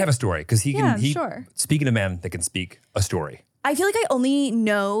 Well, he would have a story because he can. Sure. Speaking of man that can speak a story. I feel like I only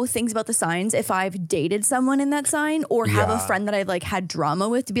know things about the signs if I've dated someone in that sign or have a friend that I've like had drama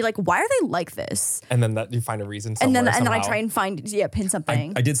with to be like, why are they like this? And then you find a reason somewhere, and then I somehow. try and pin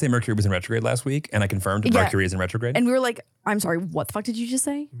something. I did say Mercury was in retrograde last week, and I confirmed Mercury is in retrograde. And we were like, I'm sorry, what the fuck did you just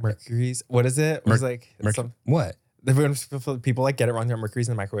say? Mercury's, what is it? It was like What? People like get it wrong. Mercury's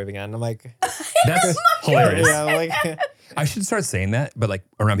in the microwave again. I'm like, that's hilarious. Yeah, like I should start saying that, but like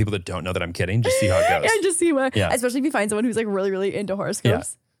around people that don't know that I'm kidding, just see how it goes. Yeah, just see what. Yeah. Especially if you find someone who's like really, really into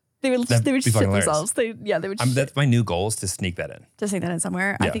horoscopes. They would That'd shit be fucking hilarious. themselves. They would That's my new goal is to sneak that in. just take that in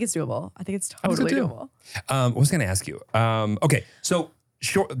somewhere. Yeah. I think it's doable. I think it's I think so totally too. doable. What was I going to ask you? Okay, so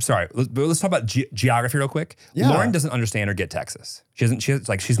sorry, let's talk about geography real quick. Yeah. Lauren doesn't understand or get Texas. She's not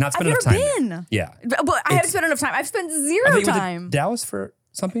spent I've enough never time. been. There. Yeah, But I haven't spent enough time. I've spent I zero think you went to time. Dallas for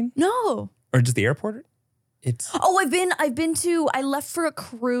something, No. or just the airport. Oh, I left for a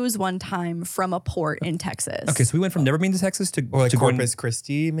cruise one time from a port in Texas. Okay, so we went from never being to Texas to or like to going- Corpus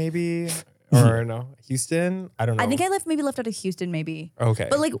Christi, maybe, or no, Houston. I don't know. I think I left out of Houston, maybe. Okay.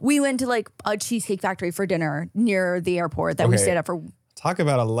 But like we went to like a Cheesecake Factory for dinner near the airport that we Okay. stayed at for. Talk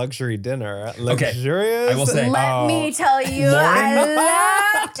about a luxury dinner. Luxurious. I will say- Let me tell you,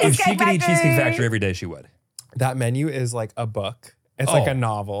 I love if Cheesecake she could eat Factory. Cheesecake Factory every day, she would. that menu is like a book. It's like a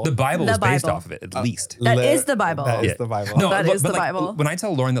novel. The Bible The is based Bible. off of it, at least. That is the Bible. That is Yeah. the Bible. No, That but, is but the like, Bible. when I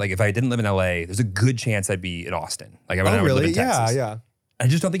tell Lauren that like if I didn't live in LA, there's a good chance I'd be in Austin. Like I would Oh, live really? in Texas. Yeah. I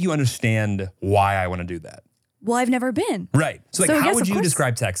just don't think you understand why I want to do that. Well, I've never been. Right. So like So, how yes, would of you course.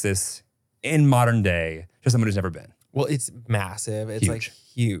 describe Texas in modern day to someone who's never been? Well, it's massive. It's like Huge.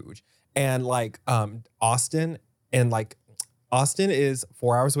 huge. And like Austin is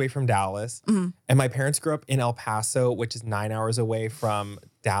 4 hours away from Dallas. Mm-hmm. And my parents grew up in El Paso, which is 9 hours away from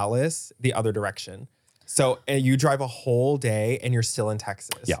Dallas, the other direction. So and you drive a whole day and you're still in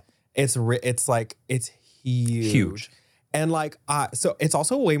Texas. Yeah. It's huge. And like, so it's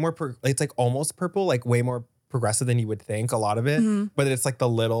also way more, it's like almost purple, like way more progressive than you would think, a lot of it. Mm-hmm. But it's like the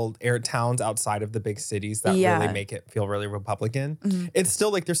little air towns outside of the big cities that Yeah. really make it feel really Republican. Mm-hmm. It's still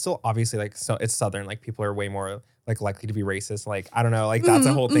like, there's still obviously like, so it's Southern, like people are way more like likely to be racist. Like, I don't know, like that's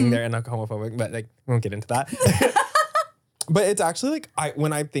a whole thing there and like homophobic, but like we won't get into that. But it's actually like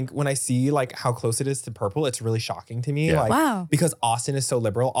when I see like how close it is to purple, it's really shocking to me. Yeah. Like, Wow. because Austin is so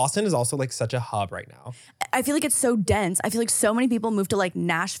liberal. Austin is also like such a hub right now. I feel like it's so dense. I feel like so many people moved to like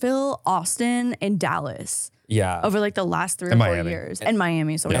Nashville, Austin, and Dallas Yeah. over like the last 3 or And 4 Miami. years. And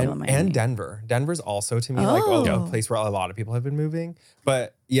Miami. So we're in Miami. And Denver. Denver's also to me like a Oh. place where a lot of people have been moving.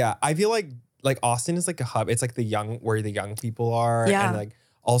 But yeah, I feel like Austin is like a hub. It's like where the young people are. Yeah. And like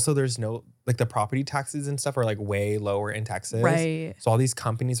also there's no like the property taxes and stuff are like way lower in Texas. Right. So all these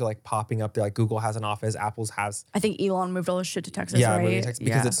companies are like popping up. They're like Google has an office, Apple's has I think Elon moved all his shit to Texas, yeah, right? moving to Texas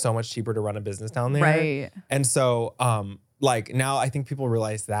because it's so much cheaper to run a business down there. Right. And so like now I think people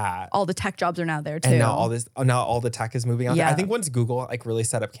realize that. all the tech jobs are now there too. And now all the tech is moving out there. Yeah. I think once Google like really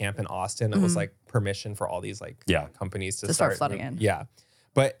set up camp in Austin, it was like permission for all these like companies to start flooding in. Yeah.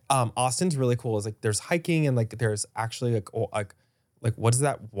 But Austin's really cool. Is like there's hiking and like there's actually like what is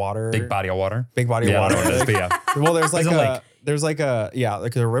that water? Big body of water. Big body of water. I don't know what it is, but yeah. Well, there's like There's a lake. there's like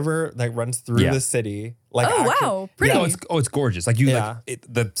a river that runs through Yeah. the city. Like Oh, wow. Pretty. Yeah, it's gorgeous. Like Yeah.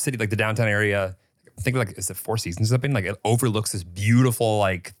 the city, like the downtown area. I think like is it Four Seasons or something? Like it overlooks this beautiful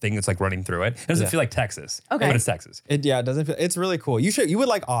like thing that's like running through it. It doesn't feel like Texas. Okay. But it's Texas. It doesn't feel. It's really cool. You would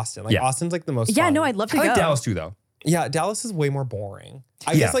like Austin. Like Yeah. Austin's like the most. Yeah, fun. no, I'd love to I go. like Dallas too, though. Yeah, Dallas is way more boring.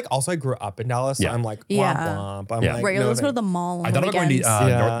 I Yeah. guess like also I grew up in Dallas, so Yeah. I'm like womp Yeah. womp. I'm Yeah. like Right, no, let's go to thank- the mall. On I the thought about going to weekends.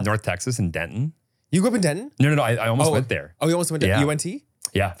 Yeah. North Texas and Denton. You grew up in Denton? No, I almost went there. Oh, you almost went to Yeah. UNT?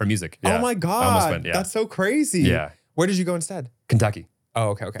 Yeah, for music. Yeah. Oh my I god, almost went, yeah. that's so crazy. Yeah. Where did you go instead? Kentucky.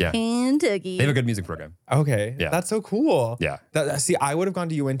 Oh, okay. Yeah. Kentucky. They have a good music program. Okay. Yeah. That's so cool. Yeah. See, I would have gone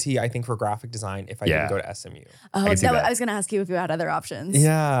to UNT, I think, for graphic design if I Yeah. didn't go to SMU. Oh, can see that. I was gonna ask you if you had other options.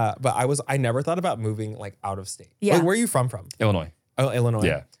 Yeah. But I never thought about moving like out of state. Yeah. Wait, where are you from? Illinois. Oh, Illinois.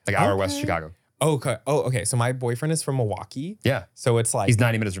 Yeah. Like hour west of Chicago. Oh, okay. Oh, okay. So my boyfriend is from Milwaukee. Yeah. So it's like He's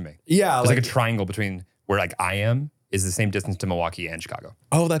 90 minutes from me. yeah, There's like a triangle between where like I am is the same distance to Milwaukee and Chicago.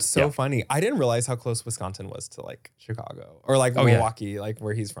 oh, that's so Yeah. funny. I didn't realize how close Wisconsin was to like Chicago or like Oh, yeah. Milwaukee, like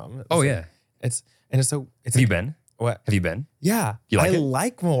where he's from. Oh, So yeah. It's so it's Have you like- been? What? Have you been? Yeah. You like I it?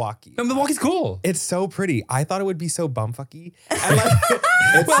 like Milwaukee. No, Milwaukee's cool. It's so pretty. I thought it would be so bumfucky. And like,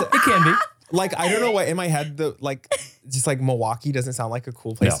 it's, Well, it can be. like I don't know what in my head just like Milwaukee doesn't sound like a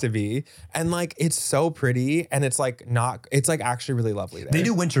cool place No. to be. And like it's so pretty and it's like actually really lovely there. They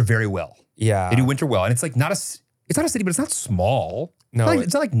do winter very well. Yeah. They do winter well. And it's like it's not a city, but it's not small. No,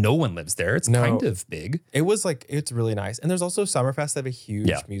 It's not like no one lives there. It's No. kind of big. It's really nice. And there's also Summerfest. They have a huge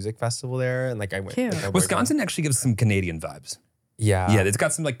Yeah. music festival there. And like I went. Cute. with my boyfriend. Wisconsin actually gives some Canadian vibes. Yeah. Yeah, it's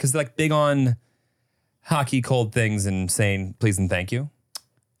got some like, because they're like big on hockey, cold things, and saying please and thank you.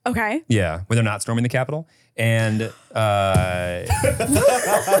 Okay. Yeah, when they're not storming the Capitol. And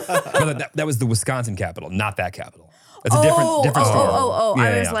that was the Wisconsin Capitol, not that Capitol. That's a different storm. Yeah,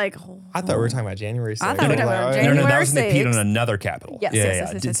 I was yeah. like, I thought we were talking about January 6th. I thought we were talking about No, January that was when they peed 6th. on another Capitol. Yes, yeah, yes, yeah.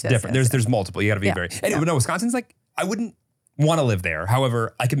 yes, yes, It's yes, different. yes, There's multiple. You got to be Yeah, very. Anyway, no, Wisconsin's like I wouldn't want to live there.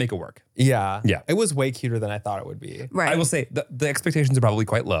 However, I could make it work. Yeah. Yeah. It was way cuter than I thought it would be. right. I will say the expectations are probably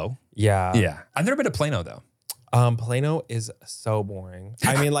quite low. Yeah. Yeah, I've never been to Plano though. Plano is so boring.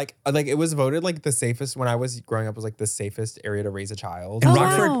 I mean, like it was voted like the safest when I was growing up was like the safest area to raise a child. And Oh,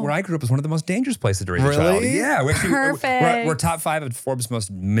 Rockford, wow. where I grew up, was one of the most dangerous places to raise a Really? child. Yeah, we actually, Perfect. We're top 5 of Forbes' most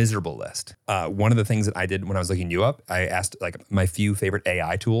miserable list. One of the things that I did when I was looking you up, I asked like my few favorite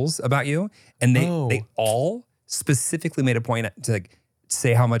AI tools about you, and they all specifically made a point to like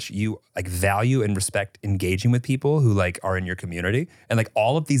say how much you like value and respect engaging with people who like are in your community, and like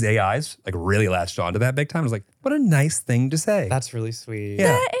all of these AIs like really latched onto that big time. I was like, what a nice thing to say. That's really sweet.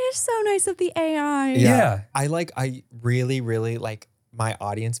 Yeah. That is so nice of the AI. Yeah. I really, really like my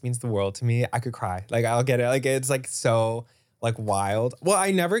audience means the world to me. I could cry. Like I'll get it. Like it's like so like wild. Well,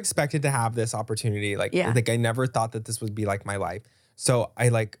 I never expected to have this opportunity. Like I never thought that this would be like my life. So I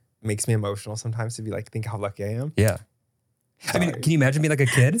like makes me emotional sometimes to be like think how lucky I am. Yeah. I mean, can you imagine being like a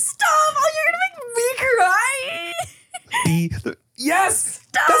kid? Stop! Oh, you're gonna make me cry. Yes!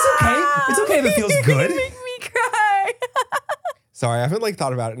 That's okay. It's okay if it feels You're good. gonna make me cry. Sorry, I haven't like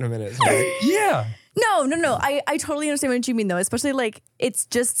thought about it in a minute. So like, Yeah. No. I totally understand what you mean though. Especially like it's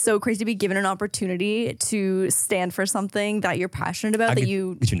just so crazy to be given an opportunity to stand for something that you're passionate about Get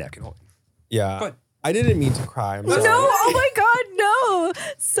you a napkin. yeah. But- I didn't mean to cry. I'm sorry. No, oh my God, no.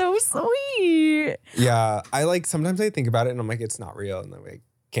 So sweet. Yeah. I like sometimes I think about it and I'm like, it's not real. And I'm like,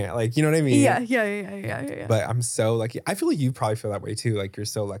 can't like, you know what I mean? Yeah. But I'm so lucky. I feel like you probably feel that way too. Like you're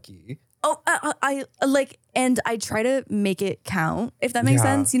so lucky. Oh, I like, and I try to make it count, if that makes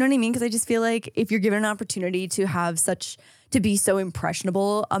Yeah. sense. You know what I mean? Because I just feel like if you're given an opportunity to be so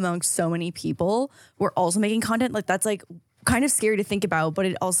impressionable among so many people, we're also making content. Like that's like kind of scary to think about, but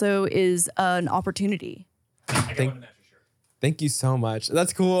it also is an opportunity. Thank you so much.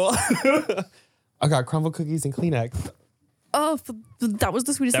 That's cool. I got crumble cookies and Kleenex. Oh, that was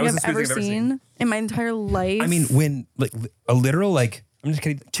the sweetest thing I've ever seen in my entire life. I mean, when like a literal like I'm just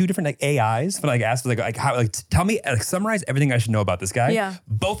kidding, 2 different like AIs, but like asked like how like tell me summarize everything I should know about this guy. Yeah.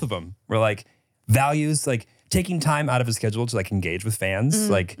 Both of them were like values, like taking time out of his schedule to like engage with fans.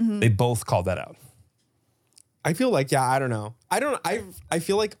 Like they both called that out. I feel like, I don't know. I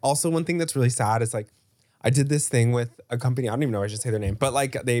feel like also one thing that's really sad is like, I did this thing with a company. I don't even know if I should say their name, but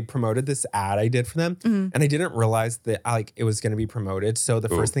like they promoted this ad I did for them, and I didn't realize that like it was going to be promoted. So the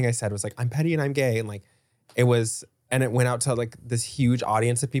first thing I said was like, "I'm petty and I'm gay," and like it went out to like this huge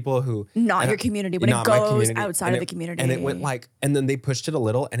audience of people who not your community, but it goes outside of the community, and it went like, and then they pushed it a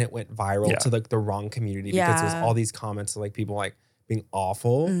little, and it went viral to like the wrong community because it was all these comments of like people like being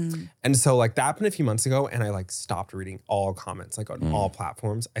awful. And so like that happened a few months ago, and I like stopped reading all comments like on all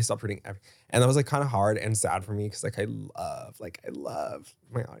platforms. I stopped reading and that was like kind of hard and sad for me because like I love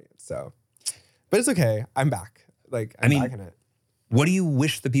my audience. So, but it's okay. I'm back. Like I'm back in it. What do you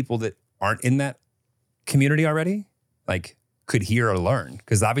wish the people that aren't in that community already like could hear or learn?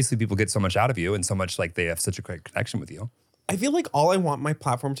 Because obviously people get so much out of you and so much like they have such a great connection with you. I feel like all I want my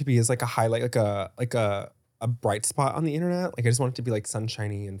platform to be is like a highlight, like a bright spot on the internet. Like I just want it to be like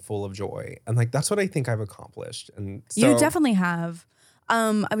sunshiny and full of joy. And like, that's what I think I've accomplished. And so, you definitely have.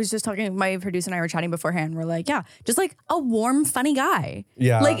 I was just talking, my producer and I were chatting beforehand. We're like, just like a warm, funny guy.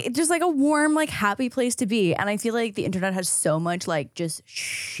 Yeah. Like just like a warm, like happy place to be. And I feel like the internet has so much like just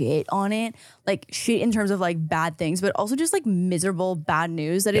shit on it. Like shit in terms of like bad things, but also just like miserable, bad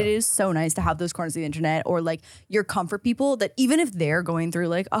news that it is so nice to have those corners of the internet or like your comfort people that even if they're going through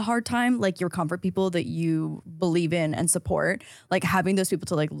like a hard time, like your comfort people that you believe in and support, like having those people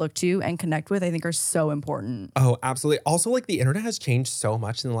to like look to and connect with, I think are so important. Oh, absolutely. Also, like the internet has changed so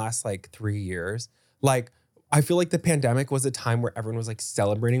much in the last like 3 years. Like I feel like the pandemic was a time where everyone was like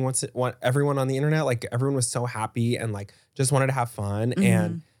celebrating everyone on the internet. Like everyone was so happy and like just wanted to have fun.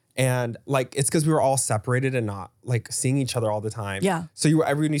 And like, it's because we were all separated and not like seeing each other all the time. Yeah. So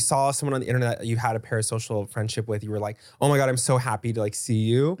when you saw someone on the internet that you had a parasocial friendship with, you were like, oh my God, I'm so happy to like see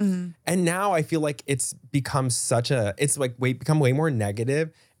you. And now I feel like it's become become way more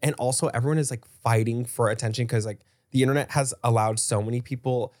negative. And also everyone is like fighting for attention because like the internet has allowed so many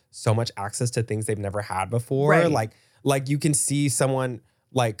people so much access to things they've never had before. Right. Like you can see someone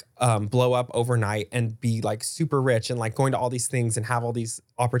like blow up overnight and be like super rich and like going to all these things and have all these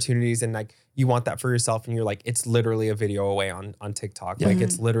opportunities and like you want that for yourself and you're like it's literally a video away on TikTok. Like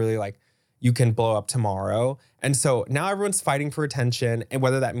it's literally like you can blow up tomorrow. And so now everyone's fighting for attention, and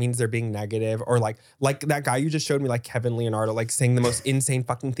whether that means they're being negative or like that guy you just showed me, like Kevin Leonardo, like saying the most insane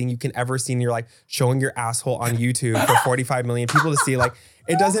fucking thing you can ever see, and you're like showing your asshole on YouTube for 45 million people to see. Like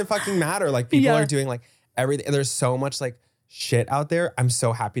it doesn't fucking matter. Like people are doing like everything. There's so much like shit out there. I'm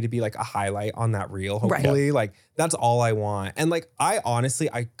so happy to be like a highlight on that reel, hopefully. Right. Like that's all I want. And like I honestly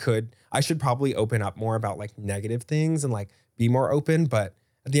I should probably open up more about like negative things and like be more open, but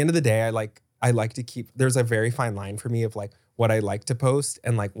at the end of the day, I like to keep, there's a very fine line for me of like what I like to post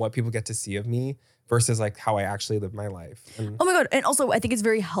and like what people get to see of me versus like how I actually live my life. Oh my God. And also I think it's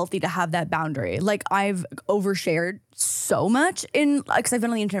very healthy to have that boundary. Like I've overshared so much because I've been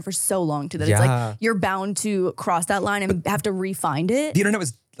on the internet for so long too that it's like you're bound to cross that line and have to re-find it. The internet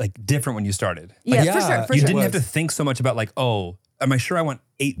was like different when you started. Yeah, like, for sure. You didn't have to think so much about like, oh, am I sure I want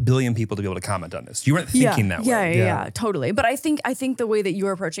 8 billion people to be able to comment on this? You weren't thinking that way. Yeah, totally. But I think the way that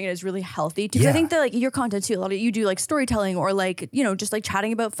you're approaching it is really healthy too. I think that like your content too, a lot of you do like storytelling or like, you know, just like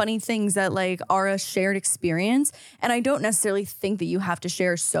chatting about funny things that like are a shared experience. And I don't necessarily think that you have to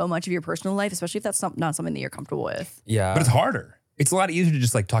share so much of your personal life, especially if that's not something that you're comfortable with. Yeah. But it's harder. It's a lot easier to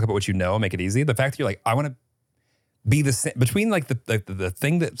just like talk about what you know and make it easy. The fact that you're like, I want to be the same between like the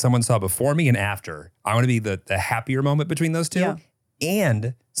thing that someone saw before me and after. I want to be the happier moment between those two. Yeah.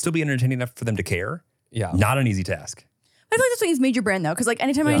 And still be entertaining enough for them to care. Yeah. Not an easy task. I feel like that's what you've made your brand though. Cause like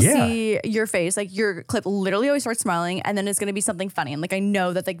anytime I see your face, like your clip literally always starts smiling and then it's going to be something funny. And like, I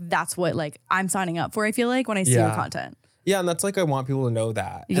know that like, that's what like I'm signing up for. I feel like when I see your content. Yeah. And that's like, I want people to know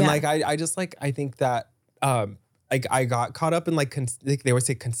that. And like, I just like, I think that, like I got caught up in like they always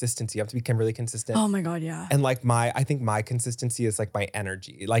say consistency. You have to become really consistent. Oh my God, yeah. And like I think my consistency is like my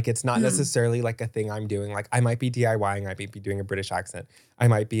energy. Like it's not necessarily like a thing I'm doing. Like I might be DIYing, I might be doing a British accent. I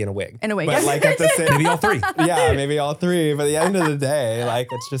might be in a wig. But like at the same, maybe all three. Yeah, maybe all three. But at the end of the day, like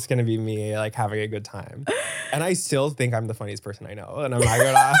it's just gonna be me like having a good time. And I still think I'm the funniest person I know. And I'm not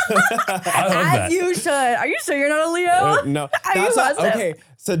gonna I love that. You should. Are you sure you're not a Leo? No. That's okay.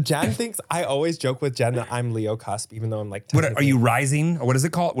 So Jen thinks, I always joke with Jen that I'm Leo Cusp cusp, even though I'm like. What are you rising? Or what is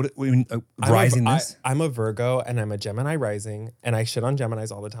it called? What do you mean, rising this? I'm a Virgo and I'm a Gemini rising, and I shit on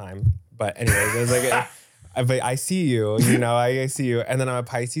Geminis all the time. But anyways, it's like I see you, you know, I see you, and then I'm a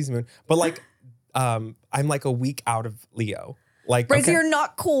Pisces moon. But like, I'm like a week out of Leo. Like, right, so you're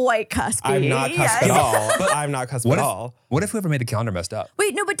not quite cuspy. I'm not cusp at all. But I'm not cusp at all. What if whoever made the calendar messed up?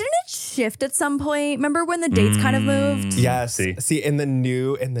 Wait, no, but didn't it shift at some point? Remember when the dates kind of moved? Yes. See, in the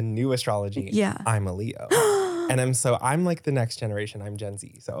new astrology, yeah, I'm a Leo. And I'm like the next generation. I'm Gen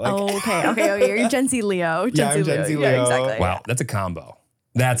Z. So like, okay. You're Gen Z Leo. I'm Gen Z Leo. Yeah, exactly. Wow, that's a combo.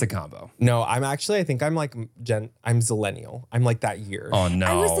 That's a combo. No, I think I'm like I'm Zillennial. I'm like that year. Oh no.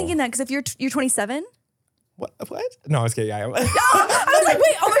 I was thinking that because if you're 27. What? No, I was kidding. Yeah, I was like,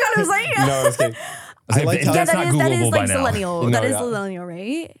 wait, oh my God, I was like, no, I was kidding. That's not Googleable that is by like now. Zillennial. That is Zillennial,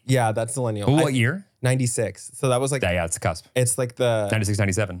 right? Yeah, that's Zillennial. What year? 96. So that was like yeah, it's the cusp. It's like the 96,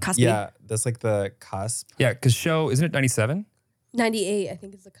 97. Cuspy? Yeah, that's like the cusp. Yeah, because isn't it 97? 98, I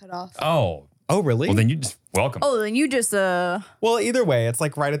think, is the cutoff. Oh, really? Well, then you just welcome. Oh, then you just Well, either way, it's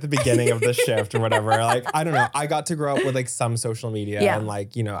like right at the beginning of the shift or whatever. Like, I don't know. I got to grow up with like some social media and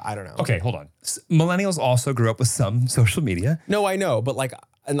like, you know, I don't know. Okay, hold on. Millennials also grew up with some social media. No, I know, but like,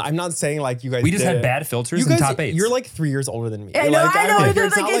 and I'm not saying like you guys. We just had bad filters and top 8s. You're like 3 years older than me. I know.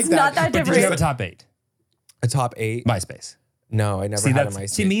 It's not that But different. did you have a top 8? A top 8? MySpace. No, I never had a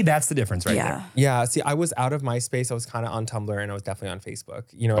MySpace. To me, that's the difference right there. Yeah. See, I was out of MySpace. I was kind of on Tumblr and I was definitely on Facebook.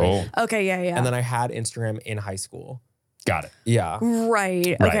 You know what I mean? Okay, yeah. And then I had Instagram in high school. Got it. Yeah.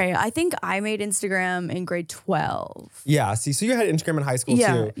 Right. Okay. I think I made Instagram in grade 12. Yeah. See, so you had Instagram in high school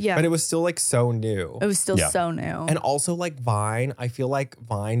too. Yeah. But it was still like so new. It was still so new. And also like Vine. I feel like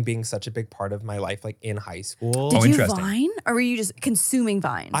Vine being such a big part of my life, like in high school. Did you Vine? Or were you just consuming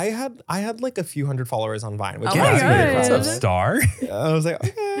Vine? I had like a few hundred followers on Vine. Which my God. What's up, star? I was like,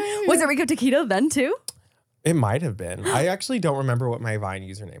 okay. Was it Rico Taquito then too? It might have been. I actually don't remember what my Vine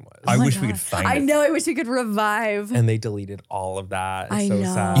username was. I wish we could find it. I know. I wish we could revive. And they deleted all of that. It's I so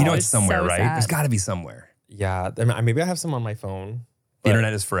know. sad. You know it's somewhere, so right? sad. There's got to be somewhere. Yeah. Maybe I have some on my phone. The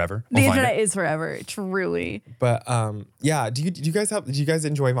internet is forever. The internet is forever, truly. But yeah. Did you guys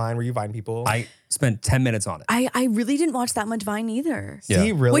enjoy Vine? Were you Vine people? I spent 10 minutes on it. I really didn't watch that much Vine either.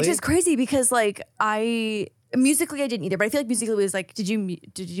 See, really? Which is crazy because like Musically, I didn't either, but I feel like Musically was like, did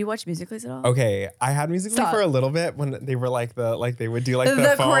you watch Musically at all? Okay, I had Musically for a little bit when they were like they would do like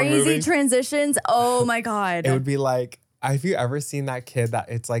the phone crazy moving. transitions. Oh my God. It would be like, have you ever seen that kid that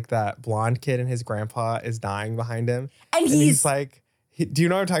it's like that blonde kid and his grandpa is dying behind him? And he's like, do you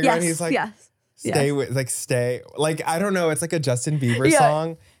know what I'm talking about? And he's like, stay. Like, I don't know. It's like a Justin Bieber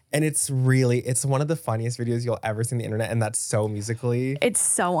song. And it's one of the funniest videos you'll ever see on the internet. And that's so Musically. It's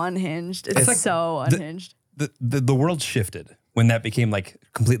so unhinged. It's like so unhinged. The world shifted when that became like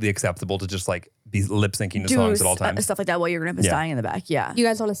completely acceptable to just like be lip syncing to songs at all times. Stuff like that while your grandpa's dying in the back. Yeah. You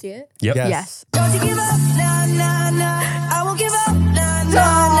guys want to see it? Yep. Yes. Don't you give up, nah, nah, nah. I won't give up, nah, nah,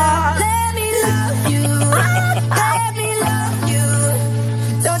 nah. Let me love you. Let me love you.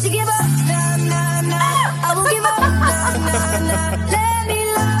 Don't you give up, nah, nah, nah. I won't give up, nah, nah, nah. Let me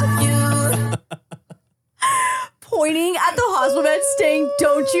love you. Pointing at the hospital bed saying,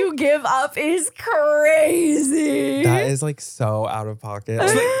 "Don't you give up" is crazy. That is like so out of pocket.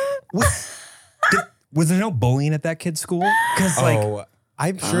 Was there no bullying at that kid's school? Because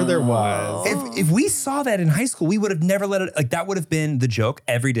I'm sure there was. If we saw that in high school, we would have never let it. Like that would have been the joke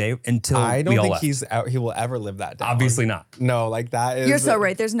every day until I don't we all think left. he will ever live that down. Obviously not. No, like that is. You're so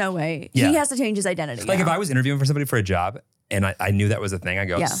right. There's no way. Yeah. He has to change his identity. Like now. if I was interviewing for somebody for a job and I knew that was a thing, I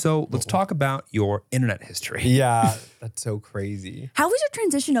go, so let's talk about your internet history. Yeah, that's so crazy. How was your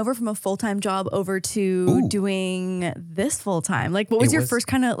transition over from a full-time job over to doing this full-time? Like, what was your first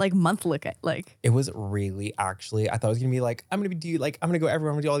kind of like month look at? Like, it was really actually. I thought it was gonna be like I'm gonna go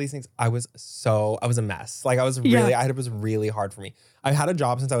everywhere. I'm gonna do all these things. I was a mess. Like I was really. It was really hard for me. I've had a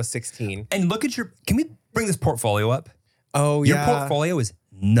job since I was 16. And look at can we bring this portfolio up? Oh Your yeah. portfolio is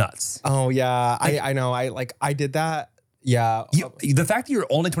nuts. Oh yeah. I know. I did that. Yeah. The fact that you're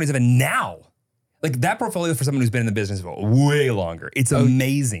only 27 now, like that portfolio for someone who's been in the business for way longer, it's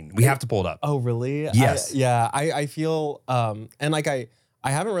amazing. We have to pull it up. Oh, really? Yes. I feel, and like I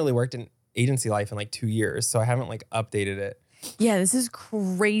haven't really worked in agency life in like 2 years, so I haven't like updated it. yeah, this is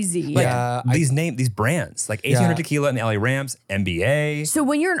crazy. Like, these brands, like 1800 Tequila and the LA Rams, MBA. So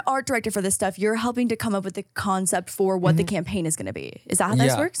when you're an art director for this stuff, you're helping to come up with the concept for what the campaign is going to be. Is that how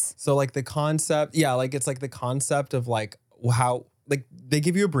this works? So like the concept, like it's like the concept of like how, like they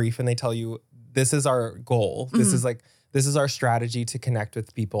give you a brief and they tell you, this is our goal. This is like, this is our strategy to connect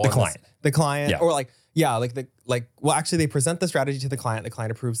with people. The client. The client, Yeah. or well, actually they present the strategy to the client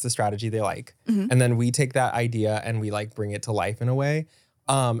approves the strategy they like. And then we take that idea and we like bring it to life in a way.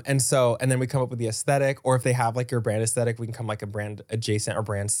 And then we come up with the aesthetic, or if they have like your brand aesthetic, we can come like a brand adjacent or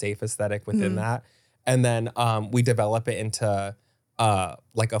brand safe aesthetic within that. And then we develop it into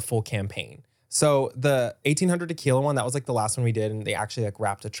like a full campaign. So the 1800 tequila one, that was like the last one we did, and they actually like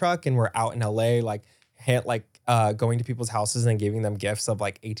wrapped a truck and we're out in LA, like going to people's houses and giving them gifts of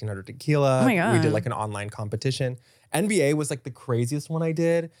like 1800 tequila. Oh my God. We did like an online competition. NBA was like the craziest one I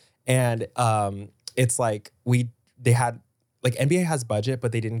did. And it's like they had like NBA has budget,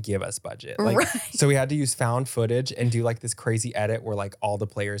 but they didn't give us budget. Like, Right. so we had to use found footage and do like this crazy edit where like all the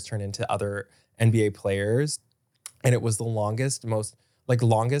players turn into other NBA players. And it was the longest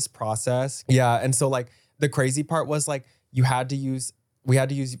process. Yeah. And so like the crazy part was like we had to use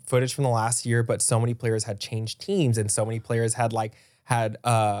footage from the last year, but so many players had changed teams and so many players had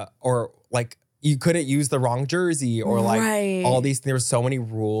or like you couldn't use the wrong jersey or like all these, there were so many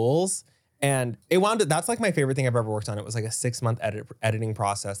rules. And that's like my favorite thing I've ever worked on. It was like a 6-month editing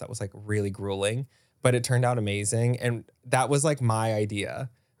process that was like really grueling, but it turned out amazing. And that was like my idea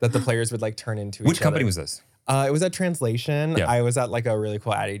that the players would like turn into Which each company other. was this? It was at Translation. Yeah. I was at like a really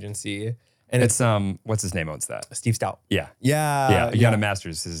cool ad agency. And It's what's his name owns that? Steve Stout. Yeah. Yeah. United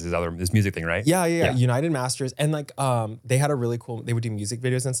Masters is his music thing, right? Yeah. United Masters. And like they had a really cool, they would do music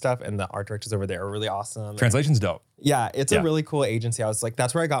videos and stuff, and the art directors over there are really awesome. Translation's dope. Yeah, it's a really cool agency. I was like,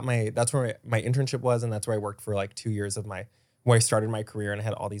 that's where my internship was, and that's where I worked for like 2 years where I started my career, and I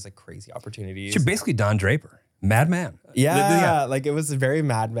had all these like crazy opportunities. You're basically Don Draper, madman. Yeah, like it was very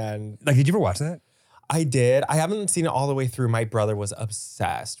Mad Men. Like, did you ever watch that? I did. I haven't seen it all the way through. My brother was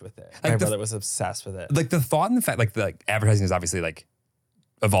obsessed with it. Like My brother was obsessed with it. Like the thought and the fact, like advertising is obviously like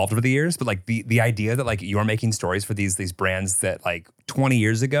evolved over the years, but like the idea that like you're making stories for these brands that like 20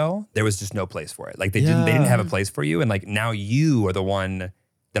 years ago there was just no place for it. Like they didn't have a place for you, and like now you are the one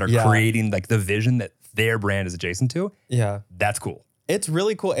that are creating like the vision that their brand is adjacent to. Yeah, that's cool. It's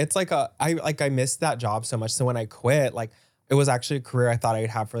really cool. It's like I missed that job so much. So when I quit, like it was actually a career I thought I'd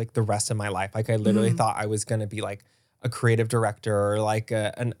have for like the rest of my life. Like I literally thought I was gonna be like a creative director or like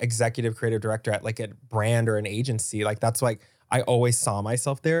an executive creative director at like a brand or an agency. Like that's like I always saw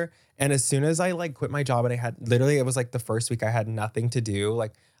myself there. And as soon as I like quit my job and it was like the first week I had nothing to do.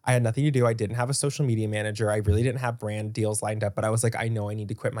 Like I had nothing to do. I didn't have a social media manager. I really didn't have brand deals lined up, but I was like, I know I need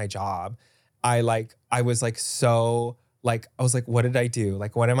to quit my job. I was like, what did I do?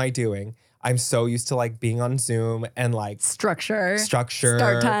 Like, what am I doing? I'm so used to like being on Zoom and like structure, start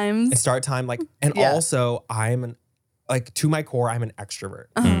time. Like, and also to my core, I'm an extrovert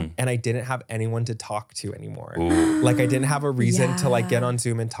and I didn't have anyone to talk to anymore. Like I didn't have a reason to like get on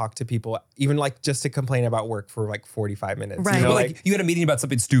Zoom and talk to people, even like just to complain about work for like 45 minutes. Right. You know, But like you had a meeting about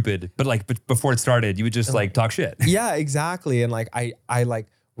something stupid, but before it started, you would just like talk shit. Yeah, exactly. And like, I like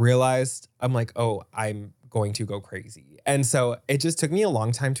realized I'm like, oh, I'm going to go crazy. And so it just took me a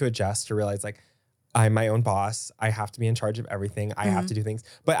long time to adjust, to realize like, I'm my own boss. I have to be in charge of everything. I have to do things.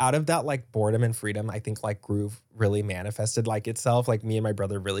 But out of that like boredom and freedom, I think like Groove really manifested like itself. Like me and my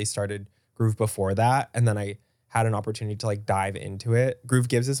brother really started Groove before that. And then I had an opportunity to like dive into it. Groove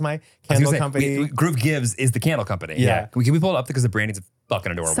Gives is my candle company. Groove Gives is the candle company. Yeah. Can we pull it up because the branding's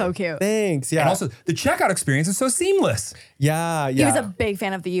fucking adorable. So cute. Thanks. Yeah. And also the checkout experience is so seamless. Yeah. He was a big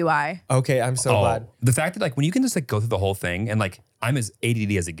fan of the UI. Okay, I'm so glad. The fact that like when you can just like go through the whole thing, and like I'm as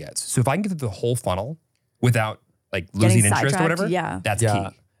ADD as it gets. So if I can get through the whole funnel without like losing interest or whatever, that's key.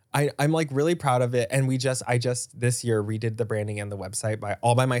 I'm like really proud of it. And I just this year redid the branding and the website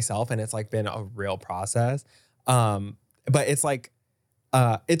by myself. And it's like been a real process. But it's like,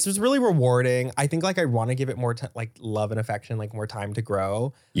 it's just really rewarding. I think like I want to give it more like love and affection, like more time to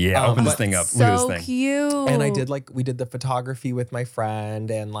grow. Yeah, open this thing up. So look at this thing. cute. And we did the photography with my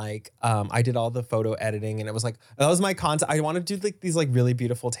friend, and like I did all the photo editing, and it was like that was my content. I want to do like these like really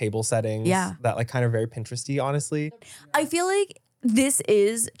beautiful table settings. Yeah. That like kind of very Pinteresty, honestly. I feel like this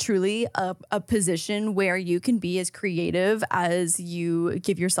is truly a position where you can be as creative as you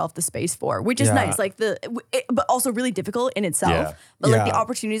give yourself the space for, which is nice. Like but also really difficult in itself. Yeah. But like the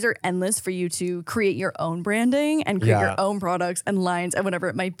opportunities are endless for you to create your own branding and create your own products and lines and whatever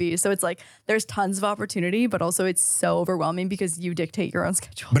it might be. So it's like there's tons of opportunity, but also it's so overwhelming because you dictate your own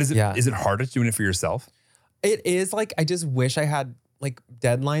schedule. But is it harder doing it for yourself? It is. Like I just wish I had like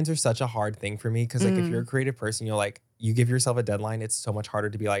deadlines are such a hard thing for me, because like if you're a creative person, you give yourself a deadline, it's so much harder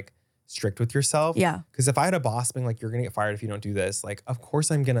to be like strict with yourself. Yeah. Because if I had a boss being like, you're gonna get fired if you don't do this, like of course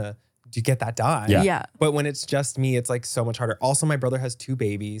I'm gonna to get that done. Yeah. But when it's just me, it's like so much harder. Also, my brother has 2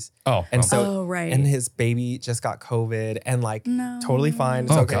 babies. Oh, and oh. so Oh, right. and his baby just got COVID and like totally fine.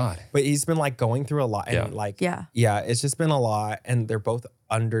 It's Oh, okay. God. But he's been like going through a lot and Yeah. like Yeah. it's just been a lot. And they're both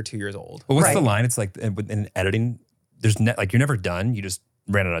under 2 years old. But what's Right. the line? It's like in editing, there's like you're never done. You just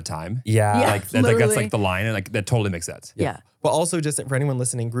ran out of time. Yeah. Yeah. Like that's Literally. like the line, and like that totally makes sense. Yeah. But also just for anyone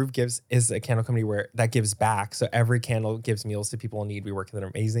listening, Groove Gives is a candle company that gives back. So every candle gives meals to people in need. We work with an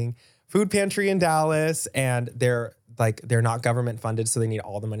amazing food pantry in Dallas, and they're not government funded, so they need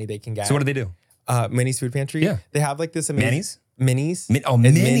all the money they can get. So what do they do? Minis Food Pantry. Yeah. They have like this amazing Minis.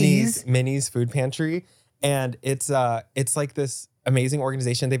 Minis. Minis Food Pantry. And it's like this amazing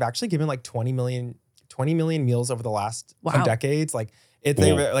organization. They've actually given like 20 million meals over the last Wow. decades. Like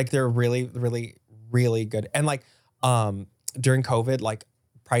they're really, really, really good. And like during COVID, like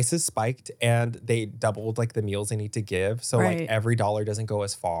prices spiked and they doubled like the meals they need to give. So Right. like every dollar doesn't go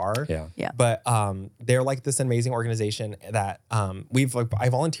as far. Yeah. Yeah. But they're like this amazing organization that I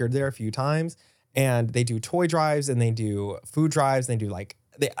volunteered there a few times, and they do toy drives and they do food drives. And they do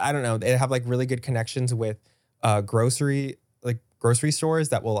they have like really good connections with grocery stores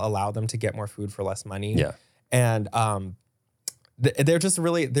that will allow them to get more food for less money. Yeah. And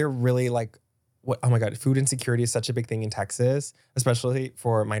they're really like, oh my God, food insecurity is such a big thing in Texas, especially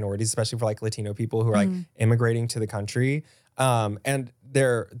for minorities, especially for like Latino people who are like immigrating to the country. And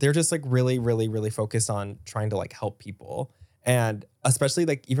they're just like really, really, really focused on trying to like help people. And especially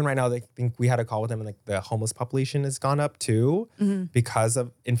like even right now, they think we had a call with them, and like the homeless population has gone up too because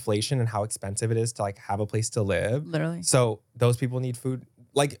of inflation and how expensive it is to like have a place to live. Literally. So those people need food.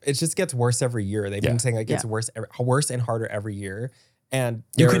 Like it just gets worse every year. They've been saying it gets worse and harder every year. And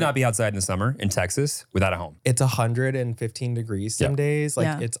You could not be outside in the summer in Texas without a home. it's 115 degrees some days.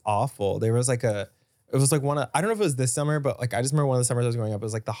 Like it's awful. There was like I don't know if it was this summer, but like I just remember one of the summers I was growing up, it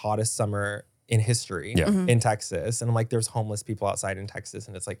was like the hottest summer in history in Texas. And I'm like, there's homeless people outside in Texas,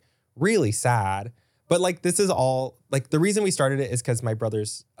 and it's like really sad. But like this is all like the reason we started it is because my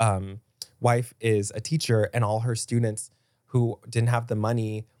brother's wife is a teacher, and all her students who didn't have the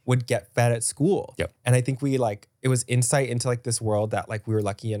money would get fed at school. Yep. And I think it was insight into like this world that like we were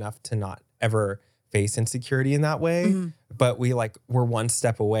lucky enough to not ever face insecurity in that way. But we like were one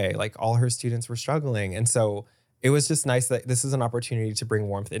step away. Like all her students were struggling. And so it was just nice that this is an opportunity to bring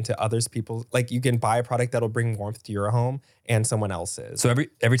warmth into others people. Like you can buy a product that'll bring warmth to your home and someone else's. So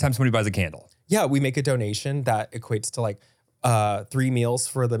every time somebody buys a candle, Yeah, we make a donation that equates to like 3 meals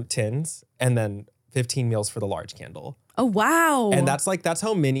for the tins and then 15 meals for the large candle. Oh, wow. And that's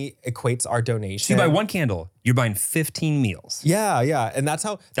how Mini equates our donation. so you buy one candle, you're buying 15 meals. Yeah, yeah. And that's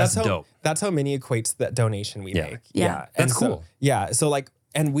how dope. That's how Mini equates the donation we make. Yeah. And That's so- cool. Yeah. So like,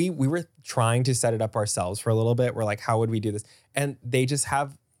 and we were trying to set it up ourselves for a little bit. We're like, how would we do this? And they just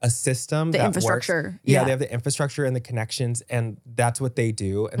have a system The that infrastructure. works. Yeah. They have the infrastructure and the connections, and that's what they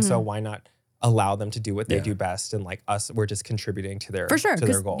do. And so why not allow them to do what they do best? And like us, we're just contributing to their For sure. to their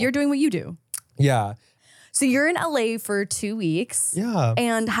Because goal. you're doing what you do. Yeah. So you're in LA for 2 weeks. Yeah.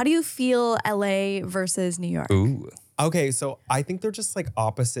 And how do you feel LA versus New York? Ooh. Okay. So I think they're just like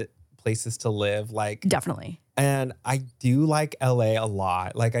opposite places to live. Like, Definitely. and I do like LA a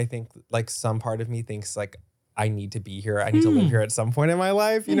lot. Like, I think like some part of me thinks like I need to be here. I need to live here at some point in my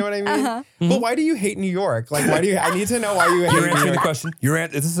life. You know what I mean? But why do you hate New York? Like, why do you, I need to know why you hate You're New answering the York. question.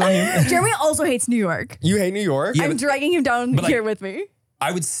 This is on you. Jeremy also hates New York. You hate New York? Yeah, I'm but- dragging him down but, like, here with me.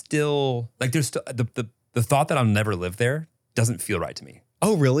 I would still like. There's still the thought that I'll never live there doesn't feel right to me.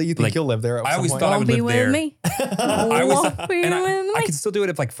 Oh, really? You think Like, you'll live there at I some always point? thought I Won't would be live with there. me. I Won't be and with I me. could still do it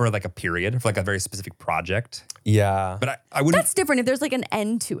if like for like a period, for like a very specific project. Yeah. But I wouldn't. That's different if there's like an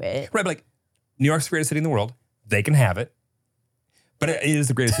end to it. Right, but like New York's the greatest city in the world. They can have it. But it is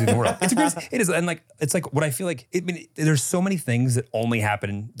the greatest city in the world. It's the greatest. It is, and like it's like what I feel like. I mean, there's so many things that only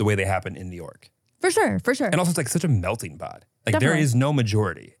happen the way they happen in New York, For sure. For sure. and also it's like such a melting pot. Like there Definitely. is no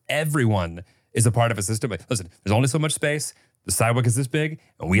majority. Everyone is a part of a system. Like, listen, there's only so much space. The sidewalk is this big,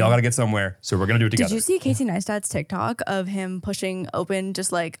 and we all got to get somewhere. So we're gonna do it together. Did you see Casey Neistat's TikTok of him pushing open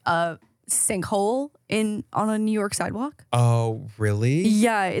just like a sinkhole on a New York sidewalk? Oh, really?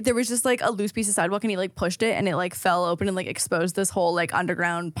 Yeah, there was just like a loose piece of sidewalk and he like pushed it and it like fell open and like exposed this whole like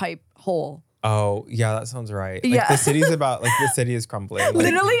underground pipe hole. Oh, yeah, that sounds right. Like Yeah. the city's about, like the city is crumbling. Like,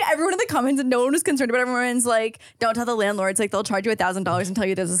 Literally everyone in the comments and no one was concerned about it. Everyone's like, don't tell the landlords, like they'll charge you $1,000 and tell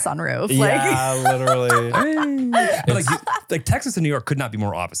you there's a sunroof. yeah, literally. But like Texas and New York could not be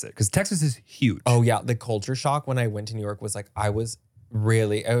more opposite because Texas is huge. Oh yeah, the culture shock when I went to New York was like it was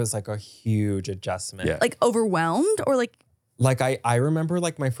like a huge adjustment. Yeah. Like overwhelmed or like Like I remember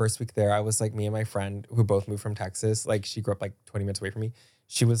like my first week there, I was like me and my friend who both moved from Texas. Like she grew up like 20 minutes away from me.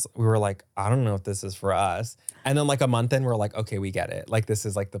 we were like, I don't know if this is for us. And then like a month in, we're like, okay, we get it. Like this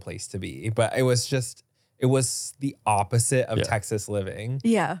is like the place to be. But it was the opposite of Texas living.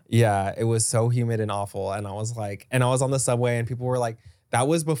 Yeah. Yeah. It was so humid and awful. And I was on the subway and people were like, that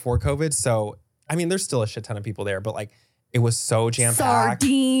was before COVID. So, I mean, there's still a shit ton of people there, but like it was so jam-packed.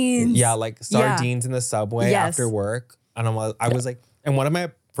 Sardines. Yeah. Like sardines in the subway after work. And I was like, and one of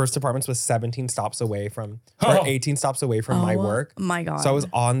my first apartments was 17 stops away from, or 18 stops away from my work. My God. So I was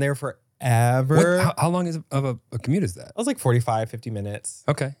on there forever. How long of a commute is that? It was like 45, 50 minutes.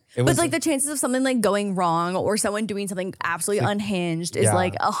 Okay. It But was like the chances of something like going wrong or someone doing something absolutely unhinged is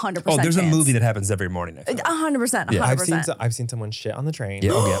like 100%. Oh, there's chance. a movie that happens every morning. I feel like. 100%. 100%. Yeah. I've seen someone shit on the train.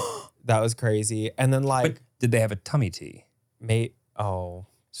 Yeah. Oh, That was crazy. And then like, But did they have a tummy tea?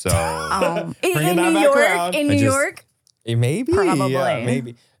 So In Bringing that New back York, around. in New York, maybe. Probably. Yeah,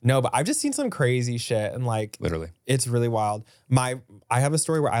 maybe. No, but I've just seen some crazy shit and like Literally. it's really wild. I have a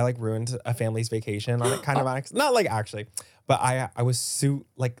story where I like ruined a family's vacation on it, kind of not like actually, but I was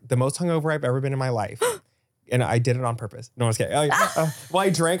like the most hungover I've ever been in my life. And I did it on purpose. No, I was kidding. Well, I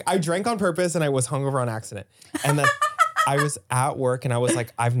drank on purpose and I was hungover on accident. And then I was at work and I was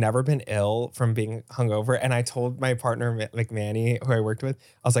like, I've never been ill from being hungover. And I told my partner, like Manny, who I worked with,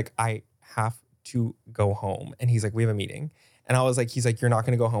 I was like, I have to go home. And he's like, we have a meeting. And I was like, he's like, you're not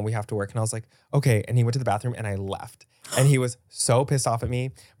going to go home. We have to work. And I was like, okay. And he went to the bathroom and I left. And he was so pissed off at me.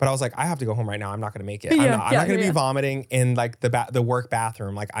 But I was like, I have to go home right now. I'm not going to make it. I'm not going to be vomiting in like the work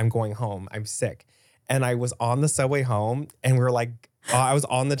bathroom. Like I'm going home. I'm sick. And I was on the subway home and we were like, I was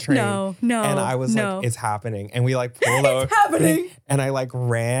on the train. No. And I was like, it's happening. And we like pulled over. It's happening. And I like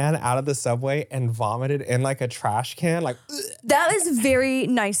ran out of the subway and vomited in like a trash can. Like, that is very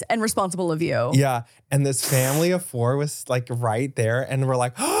nice and responsible of you. yeah. And this family of 4 was like right there. And we're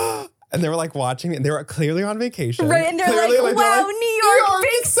like, and they were like watching and they were clearly on vacation. Right. And they're Clearly, like, wow, New York,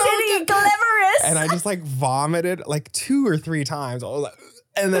 big so city, good. glamorous. And I just like vomited like 2 or 3 times. I was like,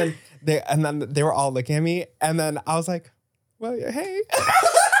 and then they were all looking at me. And then I was like, well, hey.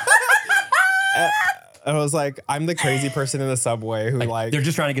 I was like, I'm the crazy person in the subway who like they're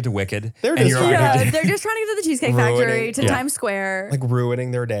just trying to get to Wicked. They're and just you're trying like, to they're just trying to get to the Cheesecake Factory, to Times Square. like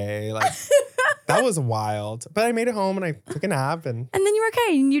ruining their day. Like that was wild. But I made it home and I took a nap and then you were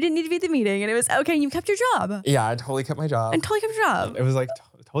okay. And you didn't need to be at the meeting. And it was okay. And you kept your job. yeah, I totally kept my job. And totally kept your job. It was like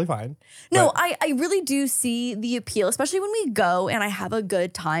totally fine. No, But- I really do see the appeal, especially when we go and I have a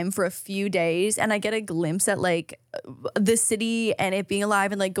good time for a few days and I get a glimpse at like the city and it being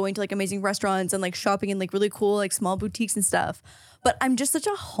alive and like going to like amazing restaurants and like shopping in like really cool like small boutiques and stuff. But I'm just such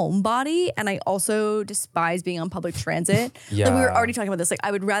a homebody and I also despise being on public transit. Like we were already talking about this. Like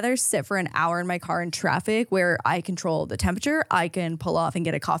I would rather sit for an hour in my car in traffic where I control the temperature. I can pull off and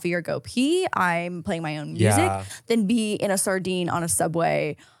get a coffee or go pee. I'm playing my own music than be in a sardine on a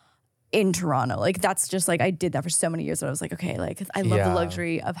subway in Toronto. Like that's just like, I did that for so many years that I was like, okay, like I love the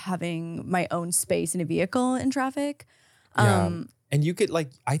luxury of having my own space in a vehicle in traffic. And you could like,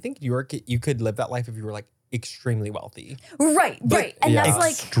 I think you could live that life if you were like extremely wealthy. Right. And that's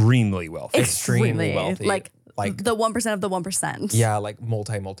like extremely wealthy. Extremely wealthy. Like Like the 1% of the 1%. yeah, like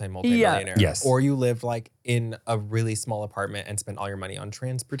multi-millionaire. Yes. Or you lived like in a really small apartment and spent all your money on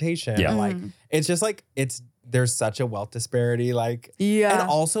transportation. Yeah. Like it's just like there's such a wealth disparity. Like and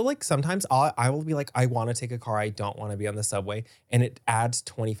also like sometimes I will be like, I want to take a car. I don't want to be on the subway. And it adds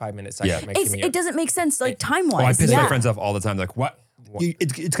 25 minutes to my commute. It doesn't make sense like time-wise. Oh, I piss my friends off all the time. Like, what?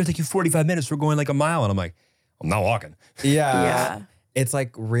 It's going to take you 45 minutes. We're going like a mile. And I'm like, I'm not walking. Yeah. It's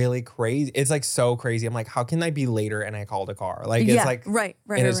like really crazy. It's like so crazy. I'm like, how can I be later and I called a car? Like it's like right.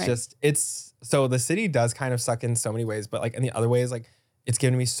 And it's just so the city does kind of suck in so many ways, but like in the other ways, like it's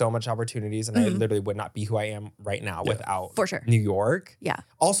given me so much opportunities, and I literally would not be who I am right now without for sure New York. Yeah.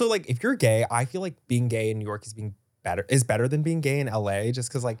 Also, like if you're gay, I feel like being gay in New York is better than being gay in LA, just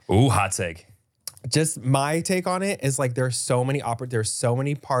because like hot take. Just my take on it is like there's so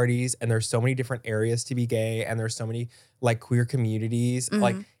many parties and there's so many different areas to be gay, and there's so many like queer communities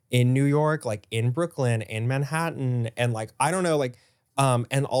like in New York, like in Brooklyn, in Manhattan, and like I don't know, like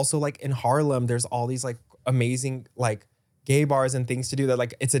and also like in Harlem, there's all these like amazing like gay bars and things to do that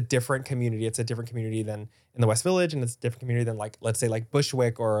like it's a different community. It's a different community than in the West Village, and it's a different community than like let's say like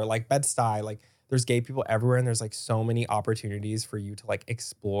Bushwick or like Bed-Stuy. Like there's gay people everywhere, and there's like so many opportunities for you to like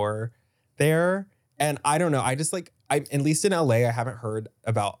explore there. And I don't know, I just like at least in LA, I haven't heard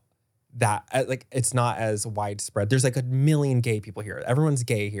about that. Like it's not as widespread. There's like a million gay people here. Everyone's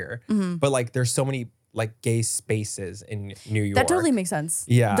gay here. But like there's so many like gay spaces in New York. That totally makes sense.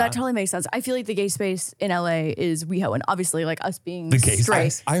 Yeah. That totally makes sense. I feel like the gay space in LA is WeHo, and obviously like us being The gay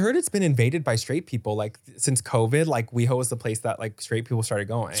straight. I heard it's been invaded by straight people. Like since COVID, like WeHo was the place that like straight people started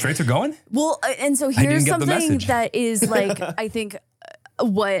going. Straights are going? Well, and so didn't here's get the something message. that is like, I think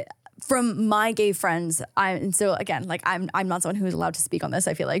what from my gay friends, and so again, like I'm not someone who is allowed to speak on this,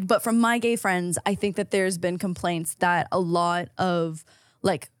 I feel like, but from my gay friends, I think that there's been complaints that a lot of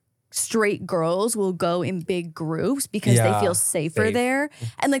like straight girls will go in big groups because they feel safer safe. there.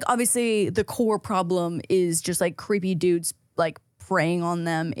 And like obviously the core problem is just like creepy dudes like preying on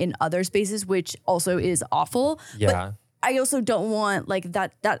them in other spaces, which also is awful. Yeah. But I also don't want like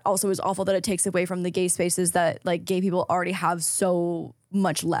that also is awful that it takes away from the gay spaces that like gay people already have so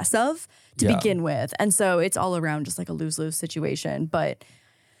much less of to begin with. And so it's all around just like a lose-lose situation. But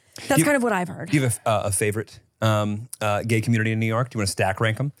that's kind of what I've heard. Do you have a favorite gay community in New York? Do you want to stack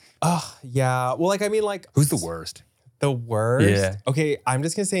rank them? Oh, yeah. Well, like, I mean, like. Who's the worst? The worst? Yeah. Okay, I'm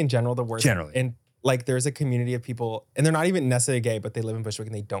just going to say in general, the worst. Generally. And like, there's a community of people, and they're not even necessarily gay, but they live in Bushwick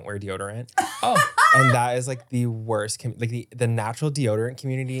and they don't wear deodorant. Oh. And that is like the worst. Like the natural deodorant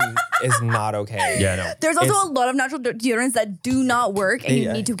community is not okay. Yeah, I know. There's also a lot of natural deodorants that do not work and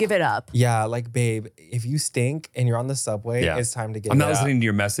you need to give it up. Yeah, like, babe, if you stink and you're on the subway, it's time to give it up. I'm not listening to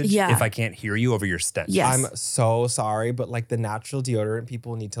your message Yeah. if I can't hear you over your stench. Yes. I'm so sorry, but like the natural deodorant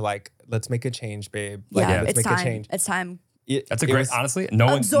people need to like, let's make a change, babe. Like, Yeah, let's it's make time. a change. It's time. That's a great, honestly, no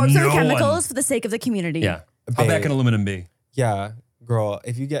one. Absorb no some one- chemicals for the sake of the community. Yeah. How bad can aluminum be? Yeah, girl,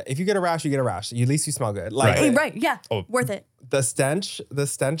 if you get a rash, you get a rash. At least you smell good. Like Right. Yeah. Oh. Worth it. the stench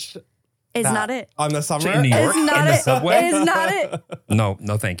Is not it. on the summer. In New York? It's not In the it. subway? It's not it. No,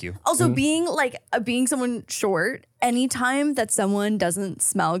 thank you. Also, being someone short, anytime that someone doesn't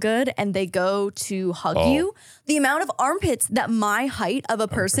smell good and they go to hug you, the amount of armpits that my height of a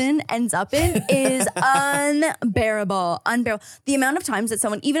person ends up in is unbearable. Unbearable. The amount of times that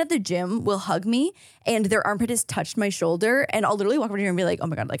someone, even at the gym, will hug me and their armpit has touched my shoulder, and I'll literally walk over here and be like, oh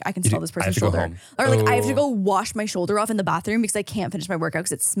my God, like I can smell this I have person's to go shoulder. home. Or like I have to go wash my shoulder off in the bathroom because I can't finish my workout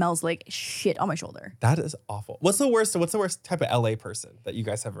because it smells like shit on my shoulder. That is awful. What's the worst type of LA person that you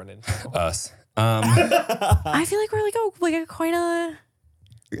guys have run into? Us. I feel like we're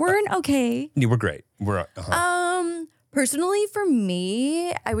an okay. Yeah, we're great. We're Personally, for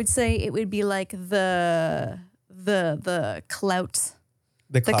me, I would say it would be like the clout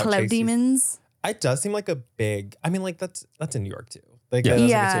chasers. demons. It does seem like a big. I mean, like that's in New York too. Like Yeah. that's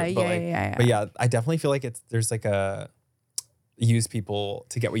Yeah, too, but yeah. like, But yeah, I definitely feel like there's like a use people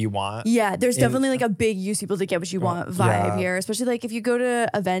to get what you want. Yeah, there's definitely like a big use people to get what you want vibe Yeah. here, especially like if you go to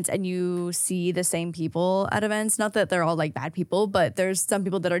events and you see the same people at events. Not that they're all like bad people, but there's some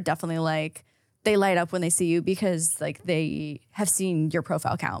people that are definitely like they light up when they see you because like they have seen your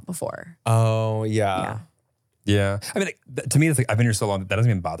profile count before. Oh yeah. Yeah. I mean, to me, it's like, I've been here so long that doesn't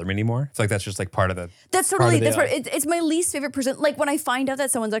even bother me anymore. I feel like that's just like part of the. That's totally, of the- it's my least favorite person. Like when I find out that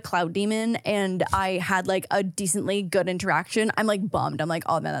someone's a cloud demon and I had like a decently good interaction, I'm like bummed. I'm like,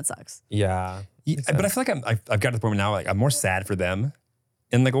 oh man, that sucks. Yeah. But I feel like I've got to the point now, like I'm more sad for them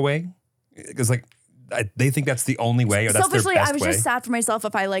in like a way. Because like they think that's the only way or that's Selfishly, their best I was way. just sad for myself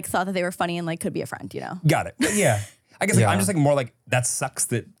if I like thought that they were funny and like could be a friend, you know? Got it. Yeah. I guess like, Yeah. I'm just like more like that sucks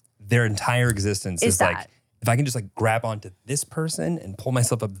that their entire existence is like, that. if I can just like grab onto this person and pull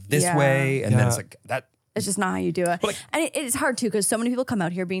myself up this Yeah. way. And then it's like that. It's just not how you do it. like- And it's hard too because so many people come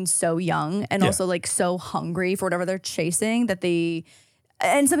out here being so young and also like so hungry for whatever they're chasing that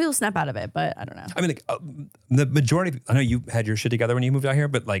and some people snap out of it, but I don't know. I mean, like the majority, I know you had your shit together when you moved out here,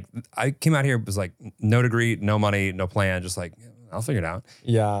 but like I came out here, was like no degree, no money, no plan, just like, I'll figure it out.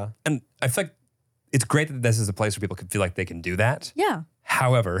 Yeah. And I feel like it's great that this is a place where people can feel like they can do that. Yeah.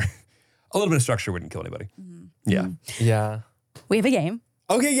 However, a little bit of structure wouldn't kill anybody. Yeah. Yeah. We have a game.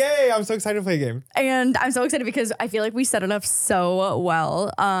 Okay, yay! I'm so excited to play a game. And I'm so excited because I feel like we set it up so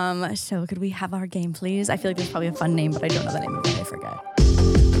well. So could we have our game, please? I feel like there's probably a fun name, but I don't know the name of it. I forget.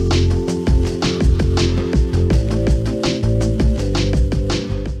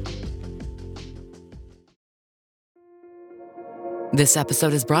 This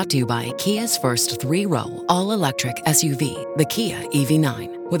episode is brought to you by Kia's first 3-row, all-electric SUV, the Kia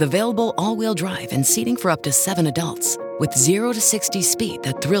EV9, with available all-wheel drive and seating for up to 7 adults, with 0 to 60 speed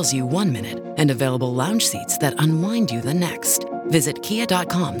that thrills you 1 minute, and available lounge seats that unwind you the next. Visit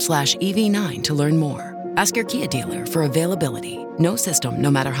kia.com/EV9 to learn more. Ask your Kia dealer for availability. No system, no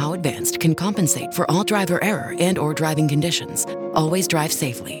matter how advanced, can compensate for all driver error and or driving conditions. Always drive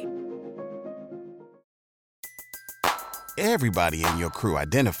safely. Everybody in your crew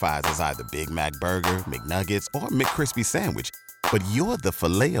identifies as either Big Mac Burger, McNuggets, or McCrispy Sandwich. but you're the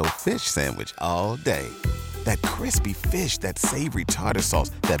Filet-O-Fish Sandwich all day. That crispy fish, that savory tartar sauce,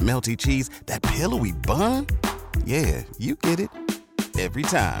 that melty cheese, that pillowy bun. Yeah, you get it. Every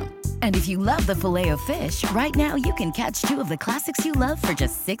time. And if you love the Filet-O-Fish, right now you can catch 2 of the classics you love for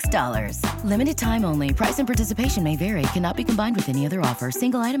just $6. Limited time only. Price and participation may vary. Cannot be combined with any other offer.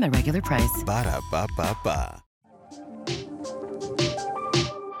 Single item at regular price. Ba-da-ba-ba-ba.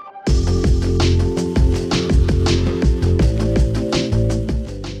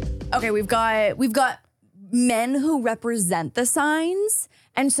 Okay, we've got men who represent the signs.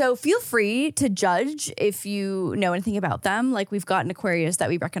 And so feel free to judge if you know anything about them. Like we've got an Aquarius that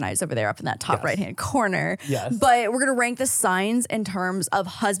we recognize over there up in that top right-hand corner. Yes. But we're going to rank the signs in terms of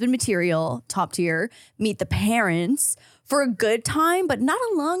husband material, top tier, meet the parents, for a good time, but not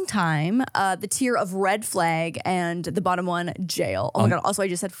a long time, the tier of red flag, and the bottom one, jail. Oh my God. Also, I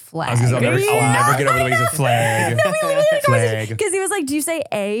just said flag. I'll never get over the way he said flag. Flag. Because he was like, do you say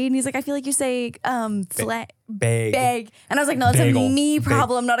A? And he's like, I feel like you say flag. Bag. And I was like, no, that's Bagel. a me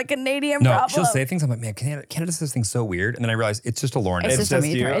problem, not a Canadian No, problem. she'll say things. I'm like, man, Canada says things so weird. And then I realize it's just a Lauren. It's just a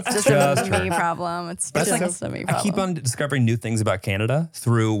me you. problem. It's just Just a her. me problem. It's That's just a me problem. I keep on discovering new things about Canada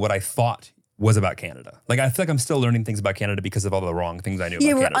through what I thought was about Canada. Like, I feel like I'm still learning things about Canada because of all the wrong things I knew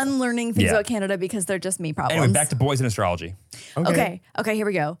Yeah, about we're Canada. unlearning things about Canada because they're just me problems. Anyway, back to boys in astrology. Okay, here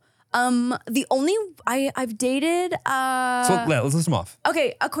we go. The only I've dated So let's list them off.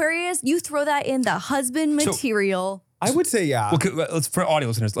 okay, Aquarius, you throw that in the husband material. I would say yeah. Well, let's, for audio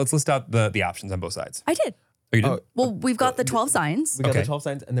listeners, let's list out the options on both sides. I did. Oh, you did? Well, we've got the 12 signs. We got Okay. the 12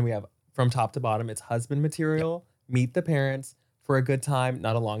 signs, and then we have from top to bottom, it's husband material, meet the parents, for a good time,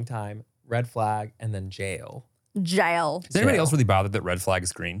 not a long time, red flag, and then jail. Jail. Is anybody else really bothered that red flag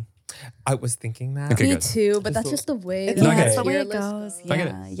is green? I was thinking that. Okay, Me good. too, but that's just the way. Yeah, the that's the way tier it list goes. goes. I get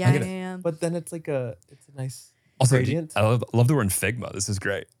it. Yeah, I get it. yeah. But then it's like it's a nice Also, gradient. I love that we're in Figma. This is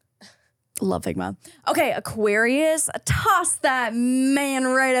great. Love Figma. Okay, Aquarius, toss that man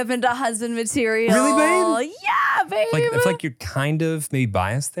right up into husband material. Really, babe? Yeah, babe. Like, I feel like you're kind of maybe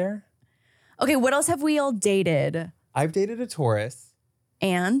biased there. Okay, what else have we all dated? I've dated a Taurus,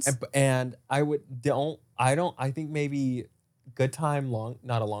 And and I think maybe good time,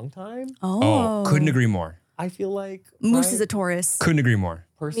 not a long time. Oh, couldn't agree more. I feel like Moose is a Taurus. Couldn't agree more.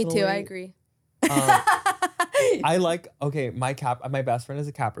 personally. Me too. I agree. I like my best friend is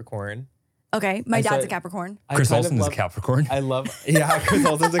a Capricorn. Okay, my I dad's said- a Capricorn. I Chris kind of Olsen's a love- Capricorn. I love Chris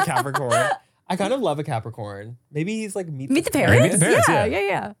Olsen's a Capricorn. I kind of love a Capricorn. Maybe he's like meet Meet the Parents? parents. Meet the Parents, yeah, yeah.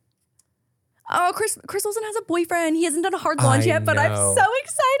 yeah. Oh, Chris Olsen has a boyfriend. He hasn't done a hard launch I yet, but I'm know. so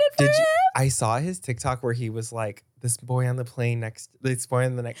excited for him. I saw his TikTok where he was like, this boy on the plane this boy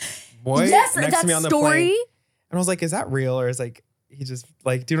on the next Yes, next that to me on the story. plane. And I was like, is that real? Or is like he just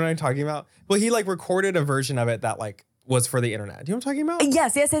like, do you know what I'm talking about? Well, he like recorded a version of it that like was for the internet. Do you know what I'm talking about?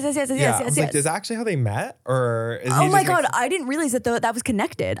 Yes. I was like, is that actually how they met? Or is he Oh my just God, makes- I didn't realize that was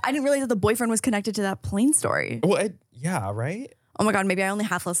connected. I didn't realize that the boyfriend was connected to that plane story. Well, yeah, right? Oh my God, maybe I only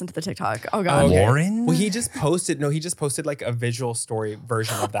half listened to the TikTok. Oh God. Okay. Lauren? Well, he just posted like a visual story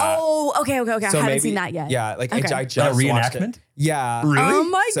version of that. Oh, okay. So I haven't maybe- seen that yet. Yeah, like Okay. I just That watched reenactment? it. Yeah. Really? Oh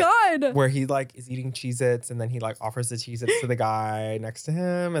my So- God. Where he like is eating Cheez-Its and then he like offers the Cheez-Its to the guy next to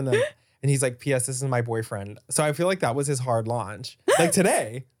him and he's like, P.S. This is my boyfriend. So I feel like that was his hard launch. Like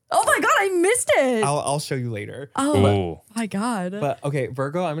today. Oh my God, I missed it. I'll show you later. Oh my God. But okay,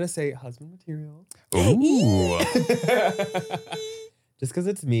 Virgo, I'm gonna say husband material. Ooh. Just because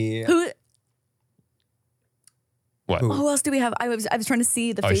it's me. What? Who else do we have? I was trying to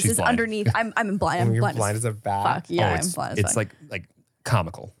see the Oh, she's faces blind. underneath. I'm blind. I'm You're blind. blind as a bat. Fuck yeah, it's, I'm blind. it's like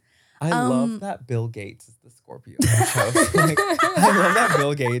comical. I love that Bill Gates is the Scorpio. Like, I love that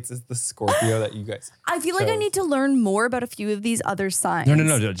Bill Gates is the Scorpio that you guys. I feel like I chose. need to learn more about a few of these other signs.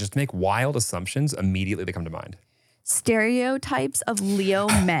 No. Just make wild assumptions. Immediately they come to mind. Stereotypes of Leo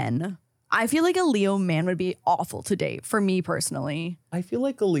men. I feel like a Leo man would be awful to date for me personally. I feel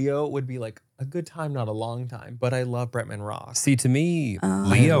like a Leo would be like a good time, not a long time. But I love Bretman Ross. See, to me,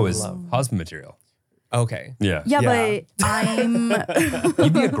 Leo is love- husband material. Okay. Yeah. Yeah, Yeah. but I'm.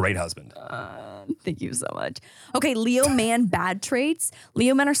 You'd be a great husband. Thank you so much. Okay, Leo man bad traits.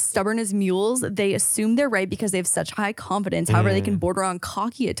 Leo men are stubborn as mules. They assume they're right because they have such high confidence. However, they can border on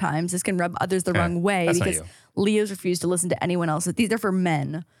cocky at times. This can rub others the wrong way that's not because you. Leos refuse to listen to anyone else. These are for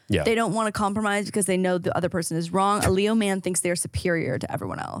men. Yeah. They don't want to compromise because they know the other person is wrong. A Leo man thinks they are superior to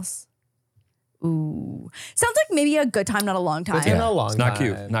everyone else. Ooh. Sounds like maybe a good time, not a long time. Good time, not a long It's not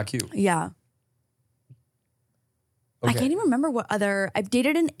time. cute. Not cute. Yeah. I Okay. can't even remember what other. I've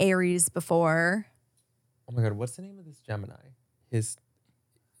dated an Aries before. Oh my God, what's the name of this Gemini? It's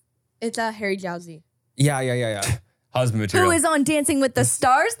Harry Jowsey. Yeah. Husband material. Who is on Dancing with the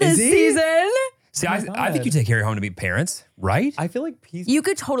Stars this season. See, I think you take Harry home to meet parents, right? I feel like you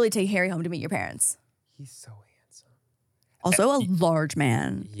could totally take Harry home to meet your parents. He's so handsome. Also a large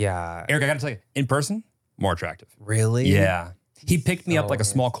man. Yeah. Eric, I got to tell you, in person, more attractive. Really? Yeah. He picked me up like a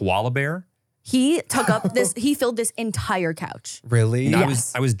small koala bear. He took up this, he filled this entire couch. Really? And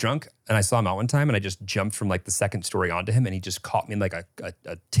Yes. I was drunk and I saw him out one time and I just jumped from like the second story onto him and he just caught me in like a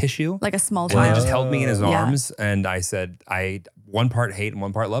tissue. Like a small And he child. just held me in his Yeah. arms and I said, I one part hate and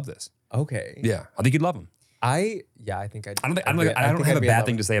one part love this. Okay. Yeah. I think you'd love him. I think I don't have a bad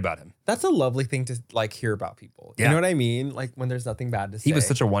thing to say about him. That's a lovely thing to like hear about people. Yeah. You know what I mean? Like when there's nothing bad to say. He was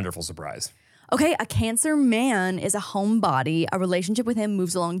such a wonderful surprise. Okay, a Cancer man is a homebody. A relationship with him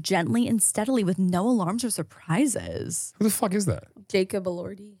moves along gently and steadily with no alarms or surprises. Who the fuck is that? Jacob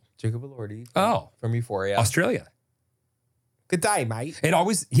Elordi. Jacob Elordi. Oh. From Euphoria. Australia. Good day, mate. It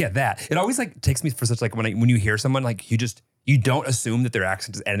always like takes me for such like when you hear someone like you don't assume that their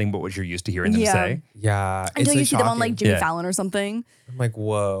accent is anything but what you're used to hearing them say. Yeah. Until you see them on like Jimmy Yeah. Fallon or something. I'm like,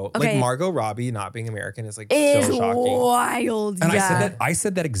 whoa. Okay. Like Margot Robbie not being American is like It's so shocking. wild. And yeah. I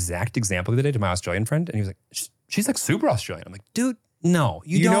said that exact example the other day to my Australian friend, and he was like, "She's like super Australian." I'm like, "Dude, no,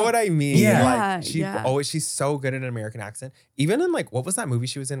 you don't know what I mean? Yeah. Like she's so good at an American accent. Even in like what was that movie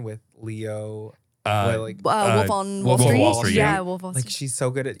she was in with Leo? Wolf on Wall Street. Wall Street. Yeah, Wolf on Wall Like Street. she's so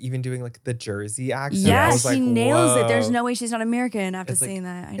good at even doing like the Jersey accent. Yeah, I was she like, nails it. There's whoa. no way she's not American after It's like- seeing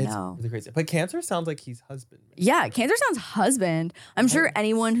that. I It's know. really crazy. But Cancer sounds like he's husband. Yeah, Cancer sounds husband. I'm sure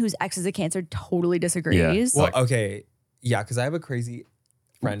anyone whose ex is a Cancer totally disagrees. Well, okay. Yeah, because I have a crazy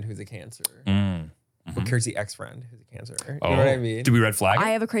friend who's a Cancer. A crazy ex-friend who's a Cancer. You know what I mean? Do we red flag? I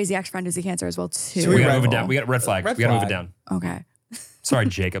have a crazy ex friend who's a Cancer as well too. we gotta move it down. We got red flag. Red we gotta move it flag. down. Okay. Sorry,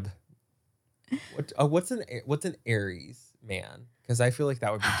 Jacob. What's an Aries man? Because I feel like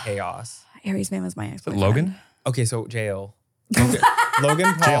that would be chaos. Aries man was my ex. Logan? Okay, so jail.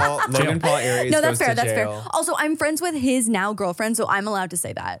 Logan Paul Aries. No, that's goes fair. to That's fair. jail. Also, I'm friends with his now girlfriend, so I'm allowed to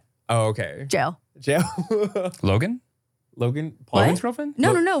say that. Oh, okay. Jail. Jail. Logan? Logan Paul. Logan's girlfriend?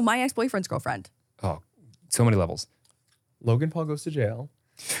 No. My ex boyfriend's girlfriend. Oh, so many levels. Logan Paul goes to jail.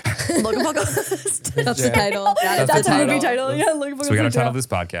 Logan Paul goes. That's the title. That's a movie title. Yeah, Logan Paul So we got to goes to title jail. this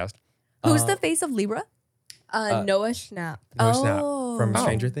podcast. Who's the face of Libra? Noah Schnapp. Noah Schnapp Oh. from Oh.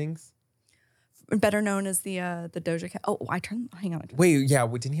 Stranger Things. Better known as the Doja Cat. Oh, hang on. Wait, yeah.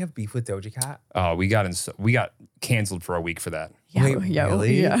 Didn't he have beef with Doja Cat? Oh, we got canceled for a week for that. Yeah, Wait, yeah,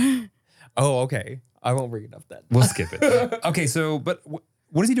 really? yeah. Oh, okay. I won't bring it up then. We'll skip it. Okay, so but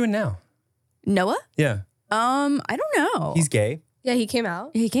what is he doing now? Noah? Yeah, I don't know. He's gay. Yeah, he came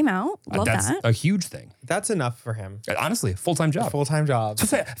out. He came out. Love that's that. a huge thing. That's enough for him. Honestly, full-time job. Full-time job.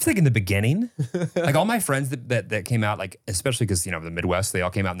 So I feel like in the beginning, like all my friends that came out, like especially because the Midwest, they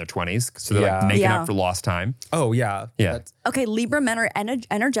all came out in their 20s, so they're like making Yeah. up for lost time. Oh yeah. Yeah. Okay, Libra men are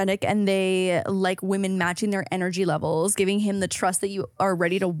energetic and they like women matching their energy levels, giving him the trust that you are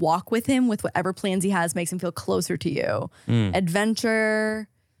ready to walk with him with whatever plans he has makes him feel closer to you. Adventure,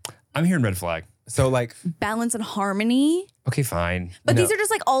 I'm hearing red flag. So like, balance and harmony. Okay, fine. But these are just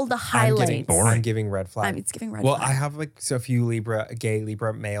like all the highlights. I'm giving red flag. It's giving red well, flag. I have like a few gay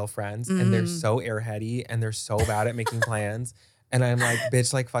Libra male friends, and they're so airheady and they're so bad at making plans. And I'm like,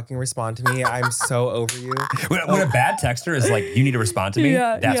 bitch, like fucking respond to me. I'm so over you. When a bad texter is like, you need to respond to me,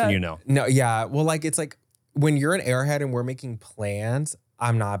 that's when you know. No, yeah. Well, like it's like when you're an airhead and we're making plans,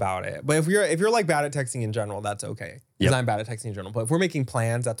 I'm not about it. But if you're like bad at texting in general, that's okay. Because I'm bad at texting in general. But if we're making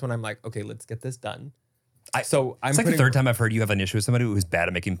plans, that's when I'm like, okay, let's get this done. It's like the third time I've heard you have an issue with somebody who's bad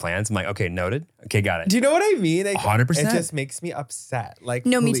at making plans. I'm like, okay, noted. Okay, got it. Do you know what I mean? 100%. It just makes me upset. Like,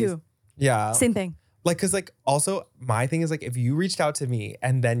 No, me please. too. Yeah. Same thing. Like, cause like also my thing is like, if you reached out to me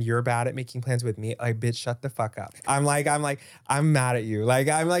and then you're bad at making plans with me, like, bitch, shut the fuck up. I'm mad at you. Like,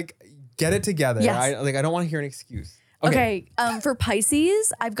 I'm like, get it together. Yes. I don't want to hear an excuse. Okay. For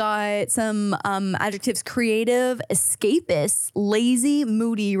Pisces, I've got some adjectives: creative, escapist, lazy,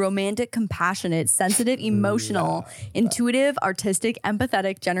 moody, romantic, compassionate, sensitive, emotional, intuitive, artistic,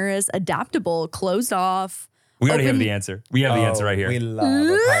 empathetic, generous, adaptable, closed off. We already have open- the answer. We have the answer right here. We love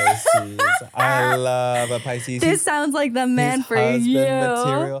a Pisces. I love a Pisces. This sounds like the man He's for husband you.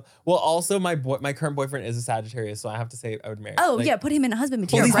 material. Well, also my current boyfriend is a Sagittarius, so I have to say I would marry. Oh like, yeah, put him in a husband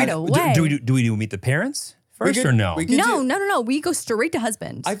Well, material right away. do we meet the parents first could- or no? we could No. We go straight to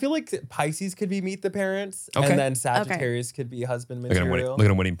husband. I feel like Pisces could be meet the parents, Okay. and then Sagittarius could be husband Look at material.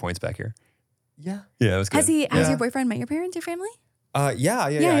 him winning points back here. Yeah. Yeah, that was good. Has your boyfriend met your parents, your family? Yeah.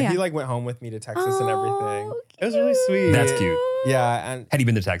 He like went home with me to Texas and everything. It was really sweet. That's cute. Yeah, and Had you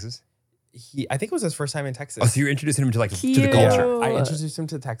been to Texas? I think it was his first time in Texas. Oh, so you're introducing him to like to the Cute. culture. I introduced him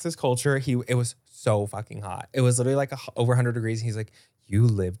to Texas culture. It was so fucking hot. It was literally like over 100 degrees. And he's like, you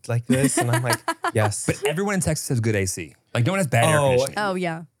lived like this? And I'm like, yes. But everyone in Texas has good AC. Like no one has bad air conditioning. Oh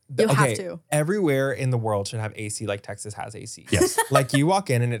yeah. You have to. Everywhere in the world should have AC like Texas has AC. Yes. Like you walk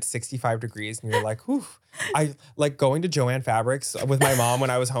in and it's 65 degrees and you're like, whew. I like going to Joann Fabrics with my mom when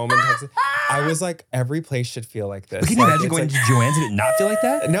I was home in Texas. I was like, every place should feel like this. But can you Like, imagine it's going like, to Joann's and it not feel like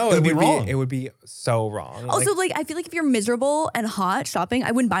that? No, it would be wrong. It would be so wrong. Also, like I feel like if you're miserable and hot shopping,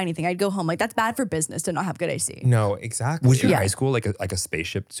 I wouldn't buy anything. I'd go home. Like that's bad for business to not have good AC. No, exactly. Was your high school like a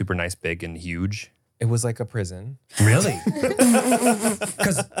spaceship, super nice, big, and huge? It was like a prison. Really?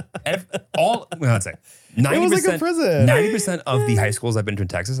 Because let's say 90%, It was like a prison. 90% of the high schools I've been to in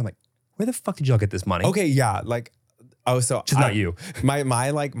Texas, I'm like, where the fuck did y'all get this money? Okay, yeah, like Just not you. My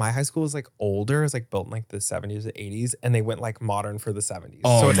high school was like older. It was like built in like the 70s or 80s, and they went like modern for the 70s.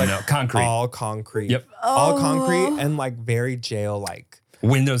 Oh, so it's like concrete. all concrete. Yep. All concrete and like very jail like.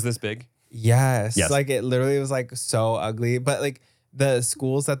 Windows this big. Yes. Like it literally was like so ugly, but like the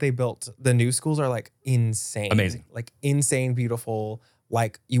schools that they built, the new schools are like insane. Amazing. Like insane, beautiful.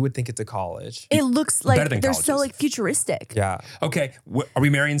 Like you would think it's a college. It looks Better like than they're so colleges. like futuristic. Yeah. Okay, are we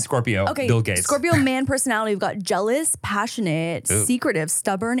marrying Scorpio? Okay, Bill Gates. Scorpio man personality. We've got jealous, passionate, Ooh. secretive,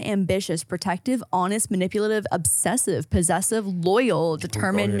 stubborn, ambitious, protective, honest, manipulative, obsessive, possessive, loyal,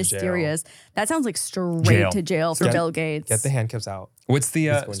 determined, to mysterious. That sounds like straight Jail. to jail for Bill Gates. Get the handcuffs out. What's the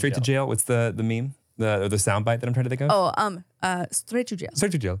He's going straight to jail? What's the meme? The soundbite that I'm trying to think of? Straight to jail.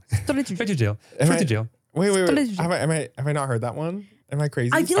 Straight to jail. Straight to Straight to jail. jail. Straight to jail. Wait. Straight to jail. Have I not heard that one? Am I crazy?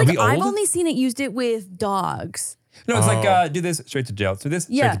 I feel Are like we I've old? only seen it used it with dogs. No, it's like do this straight to jail. So this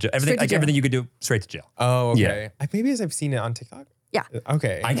Yeah, straight to jail. Everything straight to like jail. everything you could do straight to jail. Oh, okay. Maybe as I've seen it on TikTok. Yeah.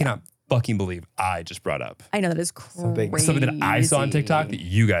 Okay. I cannot fucking believe I just brought up I know that is crazy. something that I saw on TikTok that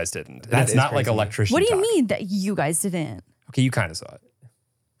you guys didn't. That's is not like crazy. electrician. What do you talk. mean that you guys didn't? Okay, you kind of saw it.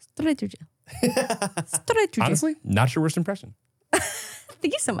 Straight to jail. Straight to jail. Honestly, not your worst impression.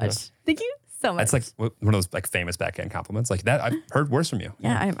 Thank you so much. Thank you so much. That's like one of those like famous backhand compliments. Like that, I've heard worse from you.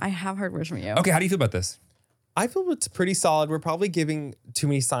 Yeah, I have heard words from you. Okay, how do you feel about this? I feel it's pretty solid. We're probably giving too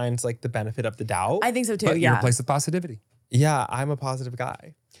many signs like the benefit of the doubt. I think so too. But you're Yeah. a place of positivity. Yeah, I'm a positive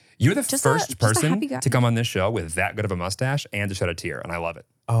guy. You're the Just first a person happy guy. to come on this show with that good of a mustache and to shed a tear, and I love it.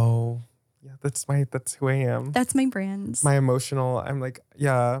 Oh, yeah, that's who I am. That's my brand. My emotional. I'm like,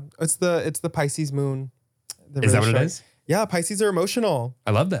 yeah, it's the Pisces moon. Is that what it is? Yeah, Pisces are emotional.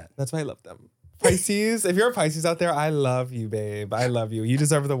 I love that. That's why I love them. Pisces, if you're a Pisces out there, I love you, babe. I love you. You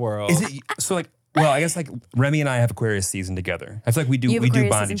deserve the world. Is it so? Like, well, I guess like Remy and I have Aquarius season together. I feel like we do You have we do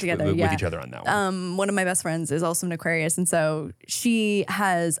Aquarius bond season together, with yeah. each other on that one. One of my best friends is also an Aquarius, and so she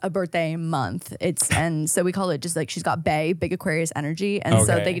has a birthday month. And so we call it just like she's got Bay, big Aquarius energy, and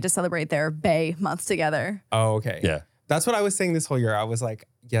so Okay. they get to celebrate their Bay month together. Oh, okay. Yeah. That's what I was saying this whole year. I was like,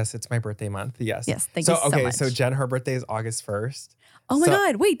 yes, it's my birthday month. Yes. Yes, thank you so okay, much. so Jen, her birthday is August 1st. Oh my So-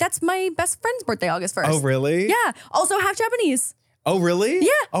 God! Wait, that's my best friend's birthday, August 1st. Oh, really? Yeah. Also half Japanese. Oh, really? Yeah,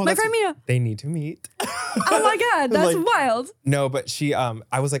 Oh, my that's- friend Mia. They need to meet. Oh my God, that's Like- wild. No, but she,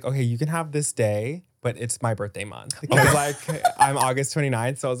 I was like, okay, you can have this day, but it's my birthday month. Because like I'm August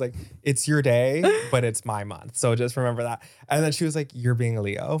 29th. So I was like, it's your day, but it's my month. So just remember that. And then she was like, you're being a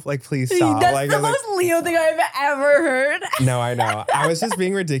Leo. Like, please stop. That's like, the I was like, most Leo thing I've ever heard. no, I know. I was just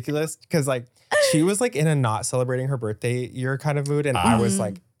being ridiculous because like she was like in a not celebrating her birthday year kind of mood. And I was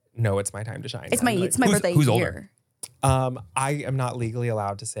like, no, it's my time to shine. It's I'm my like, it's my birthday who's year. older? I am not legally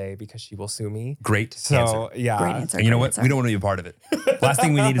allowed to say because she will sue me. Great So answer. yeah. Great answer. And you know great what? answer. We don't want to be a part of it. Last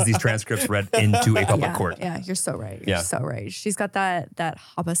thing we need is these transcripts read into a public court. Yeah, you're so right. You're Yeah. so right. She's got that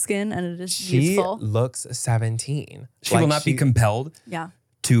hapa skin, and it is She beautiful. looks 17. She will not be compelled Yeah.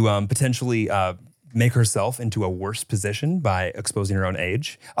 to potentially make herself into a worse position by exposing her own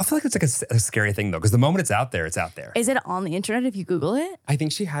age. I feel like it's like a scary thing though, because the moment it's out there, it's out there. Is it on the internet if you Google it? I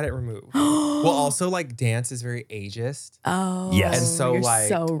think she had it removed. Well, also like dance is very ageist. Oh, Yes. And so you're like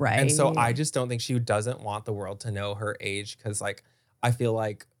so right. And so I just don't think she doesn't want the world to know her age because like I feel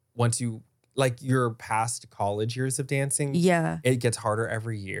like once you like your past college years of dancing, Yeah. it gets harder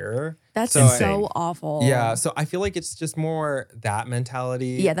every year. That's So so awful. Yeah, so I feel like it's just more that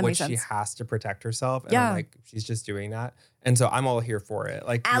mentality, Yeah, that which makes she sense. has to protect herself, and Yeah. I'm like she's just doing that, and so I'm all here for it.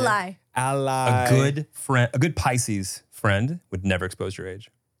 Like Ally. ally, A good friend, a good Pisces friend would never expose your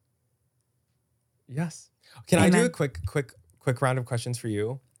age. Yes. Can I do Amen. a quick round of questions for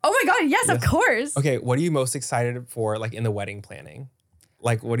you? Oh my God, yes, of course. Okay, what are you most excited for, like in the wedding planning?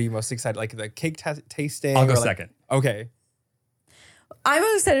 Like, what are you most excited? Like the cake tasting? I'll go or, like- second. Okay. I'm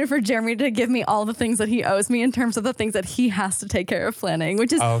excited for Jeremy to give me all the things that he owes me in terms of the things that he has to take care of planning,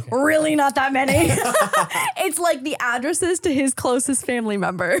 which is really not that many. It's like the addresses to his closest family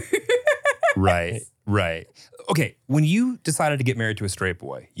member. Right. Okay, when you decided to get married to a straight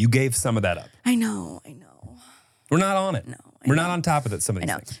boy, you gave some of that up. I know. We're not on it. No. We're not on top of it, some of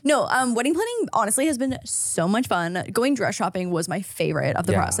these things. No, wedding planning honestly has been so much fun. Going dress shopping was my favorite of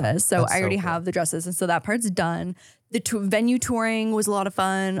the process. So I already have the dresses, and so that part's done. The venue touring was a lot of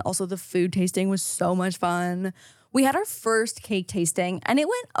fun. Also, the food tasting was so much fun. We had our first cake tasting, and it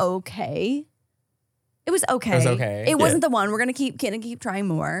went okay. It was okay. It wasn't the one. We're gonna keep trying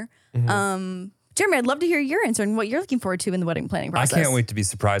more. Jeremy, I'd love to hear your answer and what you're looking forward to in the wedding planning process. I can't wait to be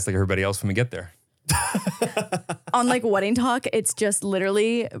surprised like everybody else when we get there. On like Wedding Talk, it's just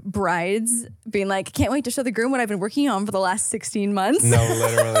literally brides being like, can't wait to show the groom what I've been working on for the last 16 months. No,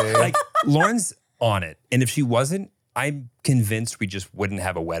 literally. Like Lauren's on it. And if she wasn't, I'm convinced we just wouldn't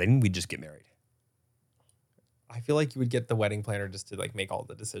have a wedding. We'd just get married. I feel like you would get the wedding planner just to like make all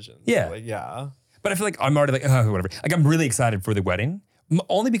the decisions. Yeah. Like, yeah. But I feel like I'm already like, whatever. Like I'm really excited for the wedding.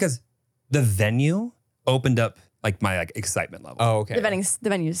 Only because the venue opened up like my like excitement level. Oh, okay. The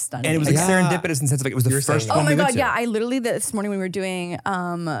venue's stunning. And it was like serendipitous in the sense of like it was the first one. Oh my we went God, to. yeah. I literally this morning when we were doing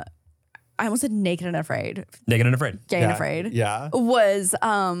I almost said Naked and Afraid. Naked and Afraid. Gay and Afraid. Yeah. Was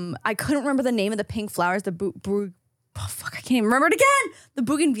I couldn't remember the name of the pink flowers, the I can't even remember it again. The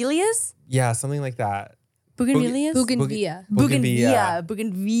bougainvilleas? Yeah, something like that. Bougainvilleas? Bougainvillea. Bougainvillea. It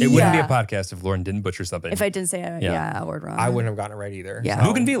wouldn't be a podcast if Lauren didn't butcher something. If I didn't say a word wrong. I wouldn't have gotten it right either. Yeah.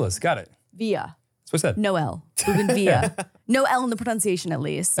 So. Bougainvilleas, got it. Via. That's what I said. No L. Bougainvillea. No L in the pronunciation at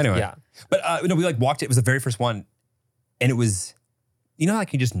least. Anyway. Yeah. But no, we like walked it. It was the very first one. And it was, you know,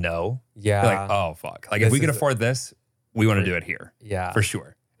 like you just know. Yeah. You're like, oh, fuck. Like if we could afford this, we want to do it here. Yeah. For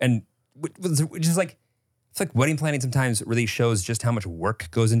sure. And which is like, it's like wedding planning sometimes really shows just how much work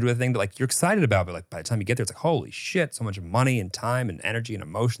goes into a thing that like you're excited about, but like by the time you get there, it's like, holy shit, so much money and time and energy and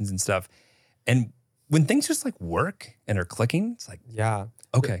emotions and stuff. And when things just like work and are clicking, it's like, yeah.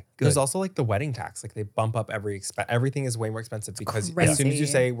 Okay, good. There's also like the wedding tax. Like they bump up everything is way more expensive because as soon as you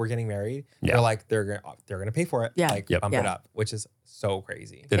say we're getting married, they're like they're gonna pay for it. Yeah. Like bump it up, which is so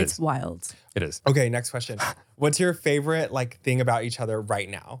crazy. It's wild. It is. Okay, next question. What's your favorite like thing about each other right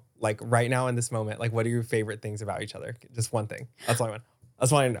now? Like right now in this moment, like what are your favorite things about each other? Just one thing. That's all I want.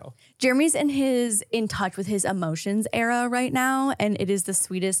 That's what I know. Jeremy's in touch with his emotions era right now, and it is the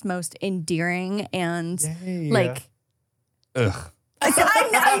sweetest, most endearing, and like, ugh.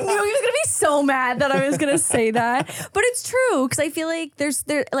 I knew he was gonna be so mad that I was gonna say that, but it's true because I feel like there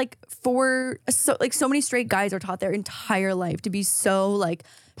like so many straight guys are taught their entire life to be so like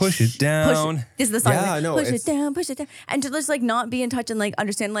push it down. This is the song. Yeah, like, no, push it down, and to just like not be in touch and like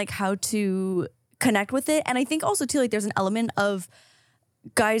understand like how to connect with it. And I think also too like there's an element of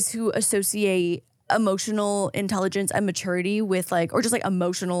guys who associate emotional intelligence and maturity with like or just like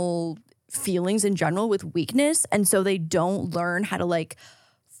emotional feelings in general with weakness, and so they don't learn how to like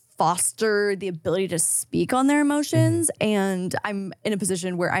foster the ability to speak on their emotions. And I'm in a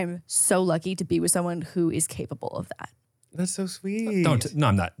position where I'm so lucky to be with someone who is capable of that. That's so sweet. No,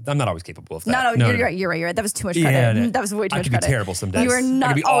 I'm not. I'm not always capable of that. No, you're right. That was too much credit. Yeah, that was way too much could credit. be terrible some days. You are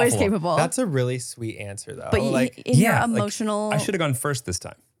not be always awful. capable. That's a really sweet answer though. But like in your like, emotional, I should have gone first this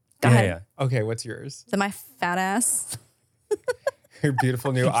time. Go ahead. Okay, what's yours? So my fat ass. Your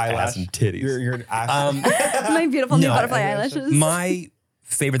beautiful new eyelash Ass and titties. Your ass. My beautiful new butterfly eyelashes. My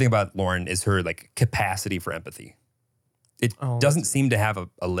favorite thing about Lauren is her like capacity for empathy. It doesn't seem to have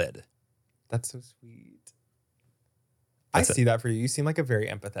a lid. That's so sweet. I see that for you. You seem like a very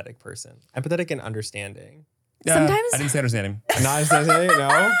empathetic person. Empathetic and understanding. Sometimes I didn't say understanding. Not understanding?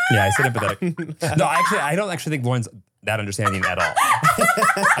 No? Yeah, I said empathetic. No, actually, I don't actually think Lauren's that understanding at all.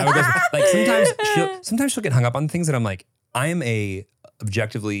 I would go, like sometimes she'll get hung up on things that I'm like, I am a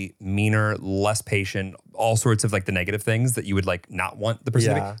objectively meaner, less patient, all sorts of like the negative things that you would like not want the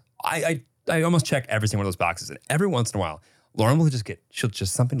person to be. I almost check every single one of those boxes, and every once in a while, Lauren will she'll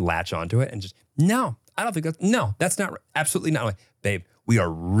just something latch onto it and just, no, I don't think that's not, absolutely not. I'm like, babe, we're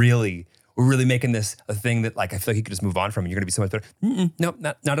really making this a thing that like, I feel like you could just move on from, and you're going to be so much better. No,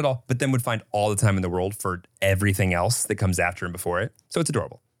 not at all. But then would find all the time in the world for everything else that comes after and before it. So it's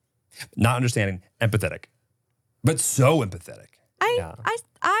adorable. Not understanding, empathetic, but so empathetic.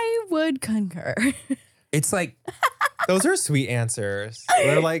 I would concur. It's like, those are sweet answers.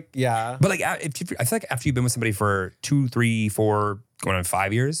 They're like, yeah. But like, I feel like after you've been with somebody for 2, 3, 4, going on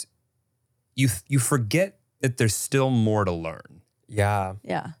 5 years, you forget that there's still more to learn. Yeah.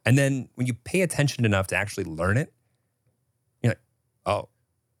 Yeah. And then when you pay attention enough to actually learn it, you're like, oh,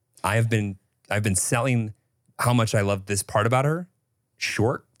 I've been selling how much I love this part about her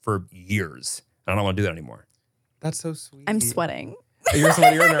short for years. I don't want to do that anymore. That's so sweet. I'm sweating. You're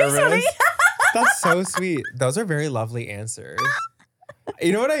sweating. You're nervous. That's so sweet. Those are very lovely answers.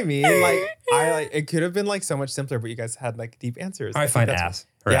 You know what I mean? It could have been like so much simpler, but you guys had like deep answers. I find ass.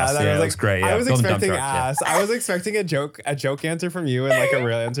 That was great. Yeah. I was Golden expecting dump truck, ass. I was expecting a joke answer from you and like a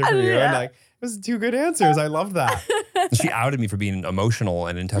real answer from you, and like it was two good answers. I love that. She outed me for being emotional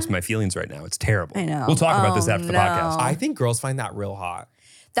and in touch with my feelings right now. It's terrible. I know. We'll talk about this after the podcast. I think girls find that real hot.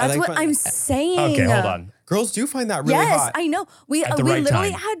 That's what I'm saying. Okay, hold on. Girls do find that really hot. Yes, I know. We At the right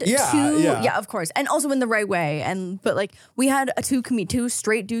literally time. had Yeah, yeah. of course, and also in the right way. But like we had two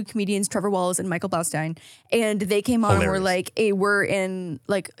straight dude comedians, Trevor Wallace and Michael Blaustein, and they came on and were like, "Hey, we're in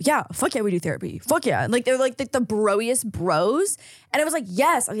like, yeah, fuck yeah, we do therapy, fuck yeah." And like they're like the broiest bros, and I was like,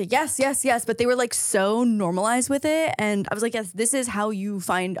 yes, I was like, yes, but they were like so normalized with it, and I was like, yes, this is how you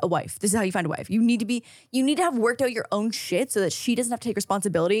find a wife. This is how you find a wife. You need to have worked out your own shit so that she doesn't have to take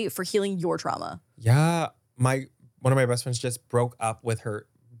responsibility for healing your trauma. Yeah. One of my best friends just broke up with her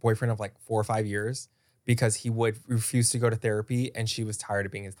boyfriend of like 4 or 5 years because he would refuse to go to therapy and she was tired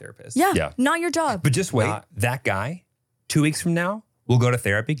of being his therapist. Yeah. Not your job. But just wait. That guy, 2 weeks from now, will go to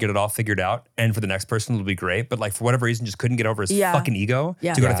therapy, get it all figured out. And for the next person, it'll be great. But like for whatever reason, just couldn't get over his fucking ego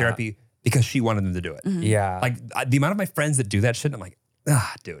to go to therapy because she wanted him to do it. Mm-hmm. Yeah. Like the amount of my friends that do that shit, I'm like,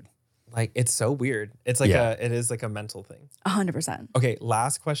 dude. Like it's so weird. It's like it is like a mental thing. 100%. Okay,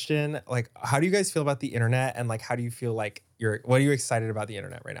 last question. Like, how do you guys feel about the internet? And like, how do you feel like what are you excited about the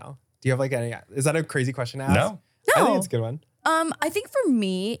internet right now? Do you have like is that a crazy question to ask? No. I think it's a good one. I think for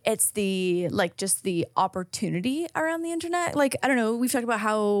me, it's just the opportunity around the internet. Like, I don't know, we've talked about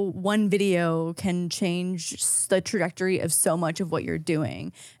how one video can change the trajectory of so much of what you're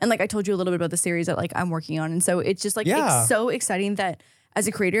doing. And like, I told you a little bit about the series that like I'm working on. And so it's just like, it's so exciting that as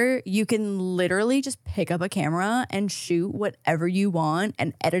a creator, you can literally just pick up a camera and shoot whatever you want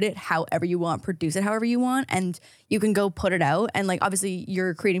and edit it however you want, produce it however you want, and you can go put it out. And like, obviously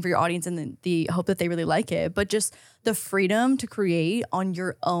you're creating for your audience and the hope that they really like it, but just the freedom to create on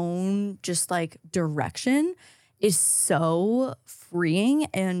your own, just like direction is so freeing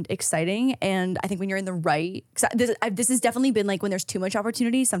and exciting. And I think when you're in the right, this has definitely been like when there's too much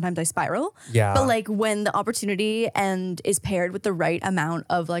opportunity, sometimes I spiral. Yeah. But like when the opportunity is paired with the right amount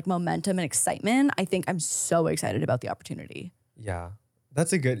of like momentum and excitement, I think I'm so excited about the opportunity. Yeah.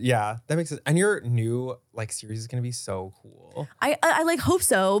 That's a good, that makes sense. And your new like series is going to be so cool. I like hope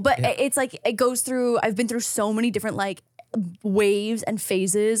so, but it's like, it goes through, I've been through so many different like waves and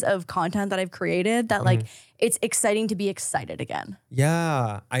phases of content that I've created that like it's exciting to be excited again.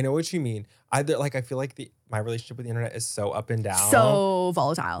 Yeah, I know what you mean. I feel like my relationship with the internet is so up and down, so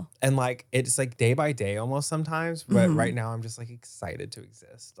volatile, and like it's like day by day almost sometimes. But right now I'm just like excited to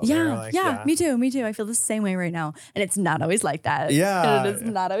exist. Me too. I feel the same way right now, and it's not always like that. Yeah, it is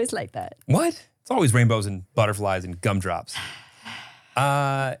not always like that. What? It's always rainbows and butterflies and gumdrops.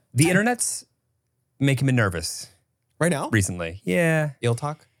 The internet's making me nervous. Right now? Recently. Yeah. You'll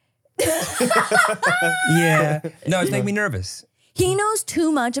talk? Yeah. No, it's making me nervous. He knows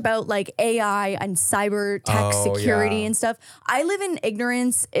too much about like AI and cyber tech security and stuff. I live in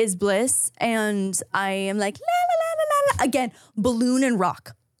ignorance is bliss, and I am like, la, la, la, la, la. Again, balloon and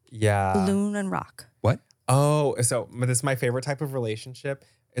rock. Yeah. Balloon and rock. What? Oh, so this is my favorite type of relationship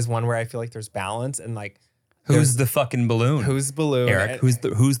is one where I feel like there's balance and like, who's the fucking balloon? Who's the balloon? Eric, who's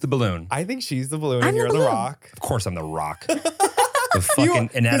the balloon? I think she's the balloon I'm and the you're the balloon. rock. Of course I'm the rock. The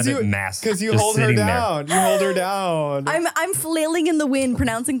fucking inanimate mass. Because you just hold her sitting down. You hold her down. I'm flailing in the wind,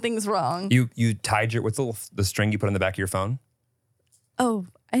 pronouncing things wrong. You tied what's the string you put on the back of your phone? Oh,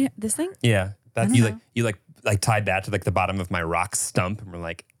 this thing? Yeah. You tied that to like the bottom of my rock stump, and we're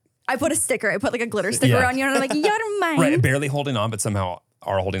like, I put a sticker. I put like a glitter sticker on you, and I'm like, you're mine. right, barely holding on, but somehow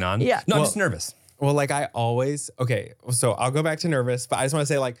are holding on. Yeah. No, I'm just nervous. Well, like so I'll go back to nervous, but I just want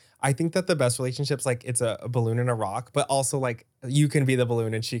to say like, I think that the best relationships, like it's a balloon and a rock, but also like you can be the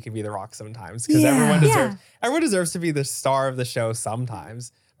balloon and she can be the rock sometimes because everyone deserves to be the star of the show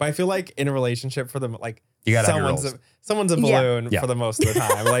sometimes. But I feel like in a relationship for them, like you gotta have someone's a balloon for the most of the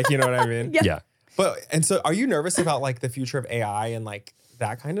time. Like, you know what I mean? Yeah. But, and so are you nervous about like the future of AI and like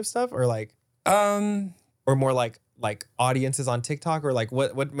that kind of stuff or like, or more like audiences on TikTok or like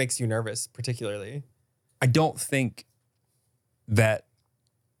what makes you nervous particularly? I don't think that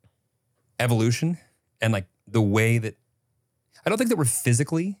evolution and like the way that I don't think that we're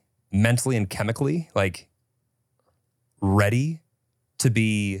physically, mentally, and chemically like ready to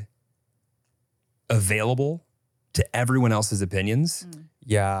be available to everyone else's opinions.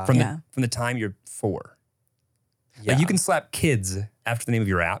 Yeah. From the time you're 4. Yeah. Like you can slap kids after the name of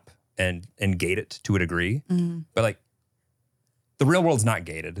your app and gate it to a degree. But like the real world's not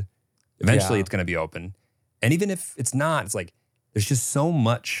gated. Eventually Yeah. it's going to be open. And even if it's not, it's like, there's just so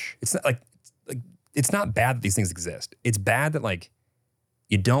much. It's not like it's not bad that these things exist. It's bad that like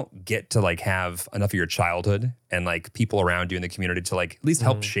you don't get to like have enough of your childhood and like people around you in the community to like at least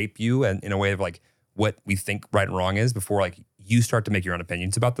help shape you and in a way of like what we think right and wrong is before like you start to make your own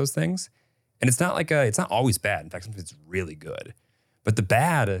opinions about those things. And it's not like it's not always bad. In fact, sometimes it's really good. But the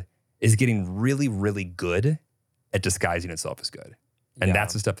bad is getting really, really good at disguising itself as good. And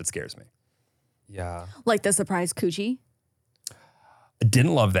that's the stuff that scares me. Yeah. Like the surprise coochie. I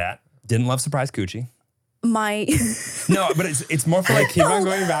didn't love that. Didn't love surprise coochie. My No, but it's more for like keep on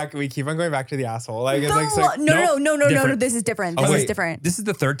going back. We keep on going back to the asshole. Like it's like so, no. different. This is different. Oh, This wait. is different. This is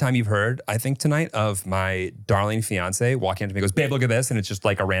the third time you've heard, I think tonight, of my darling fiance walking up to me and goes, babe, look at this. And it's just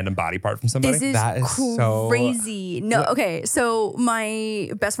like a random body part from somebody. This is That is so- crazy. No, okay. So my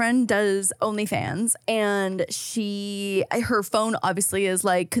best friend does OnlyFans, and her phone obviously is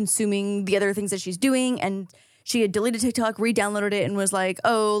like consuming the other things that she's doing, and she had deleted TikTok, re-downloaded it, and was like,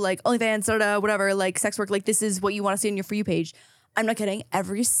 oh, like OnlyFans, whatever, like sex work, like this is what you want to see on your For You page. I'm not kidding.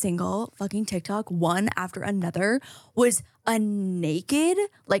 Every single fucking TikTok, one after another, was a naked,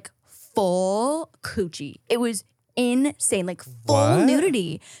 like full coochie. It was insane, like full What?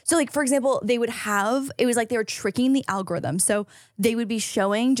 nudity. So like, for example, it was like they were tricking the algorithm. So they would be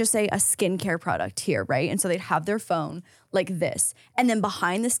showing just say a skincare product here, right? And so they'd have their phone like this. And then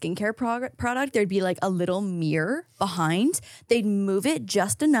behind the skincare product, there'd be like a little mirror behind. They'd move it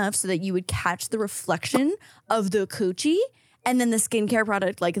just enough so that you would catch the reflection of the coochie. And then the skincare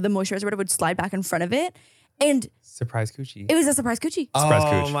product, like the moisturizer, whatever, would slide back in front of it. And surprise coochie. it was a surprise coochie. Surprise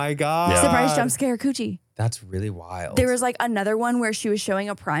oh cooch. my God. Yeah. Surprise jump scare coochie. That's really wild. There was like another one where she was showing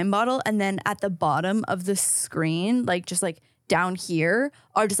a Prime bottle, and then at the bottom of the screen, like just like down here,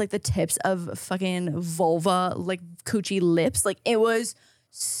 are just like the tips of fucking vulva, like coochie lips. Like it was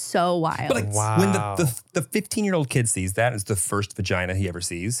so wild. But like Wow. when the 15-year-old kid sees that, it's the first vagina he ever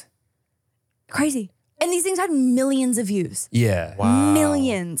sees. Crazy. And these things had millions of views. Yeah. Wow.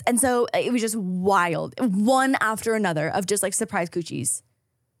 Millions. And so it was just wild. One after another of just like surprise coochies.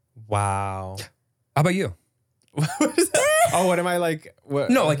 Wow. How about you? What is that? Oh, what am I like? What,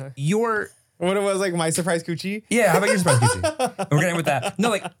 No, like your what it was like my surprise coochie? yeah. How about your surprise coochie? We're gonna end with that. No,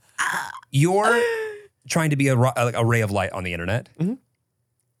 like you're trying to be a ray of light on the internet. Mm-hmm.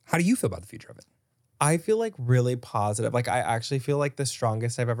 How do you feel about the future of it? I feel like really positive. Like I actually feel like the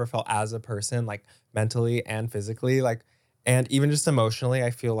strongest I've ever felt as a person, like mentally and physically, like, and even just emotionally, I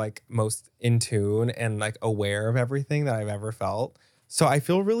feel like most in tune and like aware of everything that I've ever felt. So I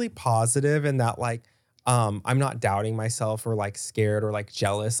feel really positive in that, like, I'm not doubting myself or like scared or like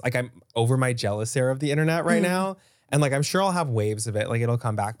jealous. Like I'm over my jealous era of the internet right now. And like, I'm sure I'll have waves of it, like it'll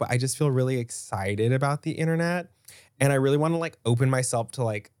come back, but I just feel really excited about the internet. And I really want to like open myself to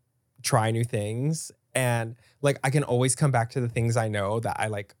like try new things. And like, I can always come back to the things I know that I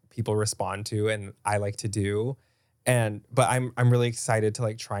like people respond to and I like to do. But I'm really excited to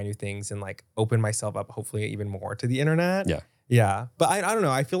like try new things and like open myself up, hopefully even more to the internet. Yeah. Yeah. But I don't know.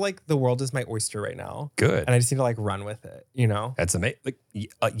 I feel like the world is my oyster right now. Good. And I just need to like run with it, you know? That's amazing. Like,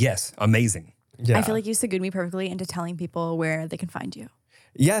 yes, amazing. Yeah. I feel like you segued me perfectly into telling people where they can find you.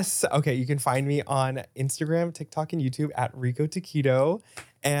 Yes. Okay. You can find me on Instagram, TikTok, and YouTube at Rico Taquito.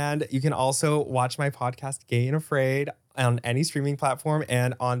 And you can also watch my podcast, Gay and Afraid, on any streaming platform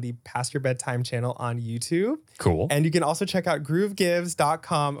and on the Past Your Bedtime channel on YouTube. Cool. And you can also check out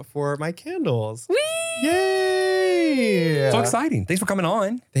groovegives.com for my candles. Whee! Yay! So exciting. Thanks for coming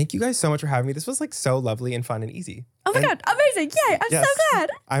on. Thank you guys so much for having me. This was like so lovely and fun and easy. Oh my God, amazing. Yay, I'm Yes. so glad.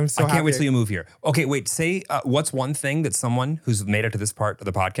 I'm so I happy. can't wait till you move here. Okay, wait. Say what's one thing that someone who's made it to this part of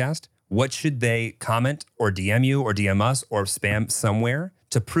the podcast, what should they comment or DM you or DM us or spam somewhere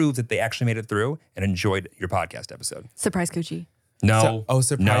to prove that they actually made it through and enjoyed your podcast episode? Surprise coochie. No.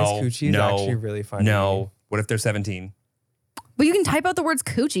 Surprise coochie is actually really funny. No. What if they're 17, But you can type out the words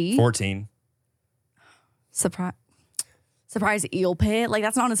coochie. 14? Surprise eel pit. Like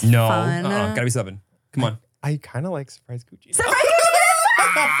that's not as No. fun. Gotta be 7. Come on. I kind of like surprise coochie. Surprise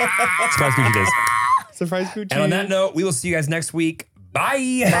Surprise coochie days. Surprise coochie. And on that note, we will see you guys next week.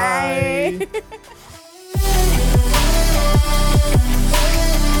 Bye. Bye.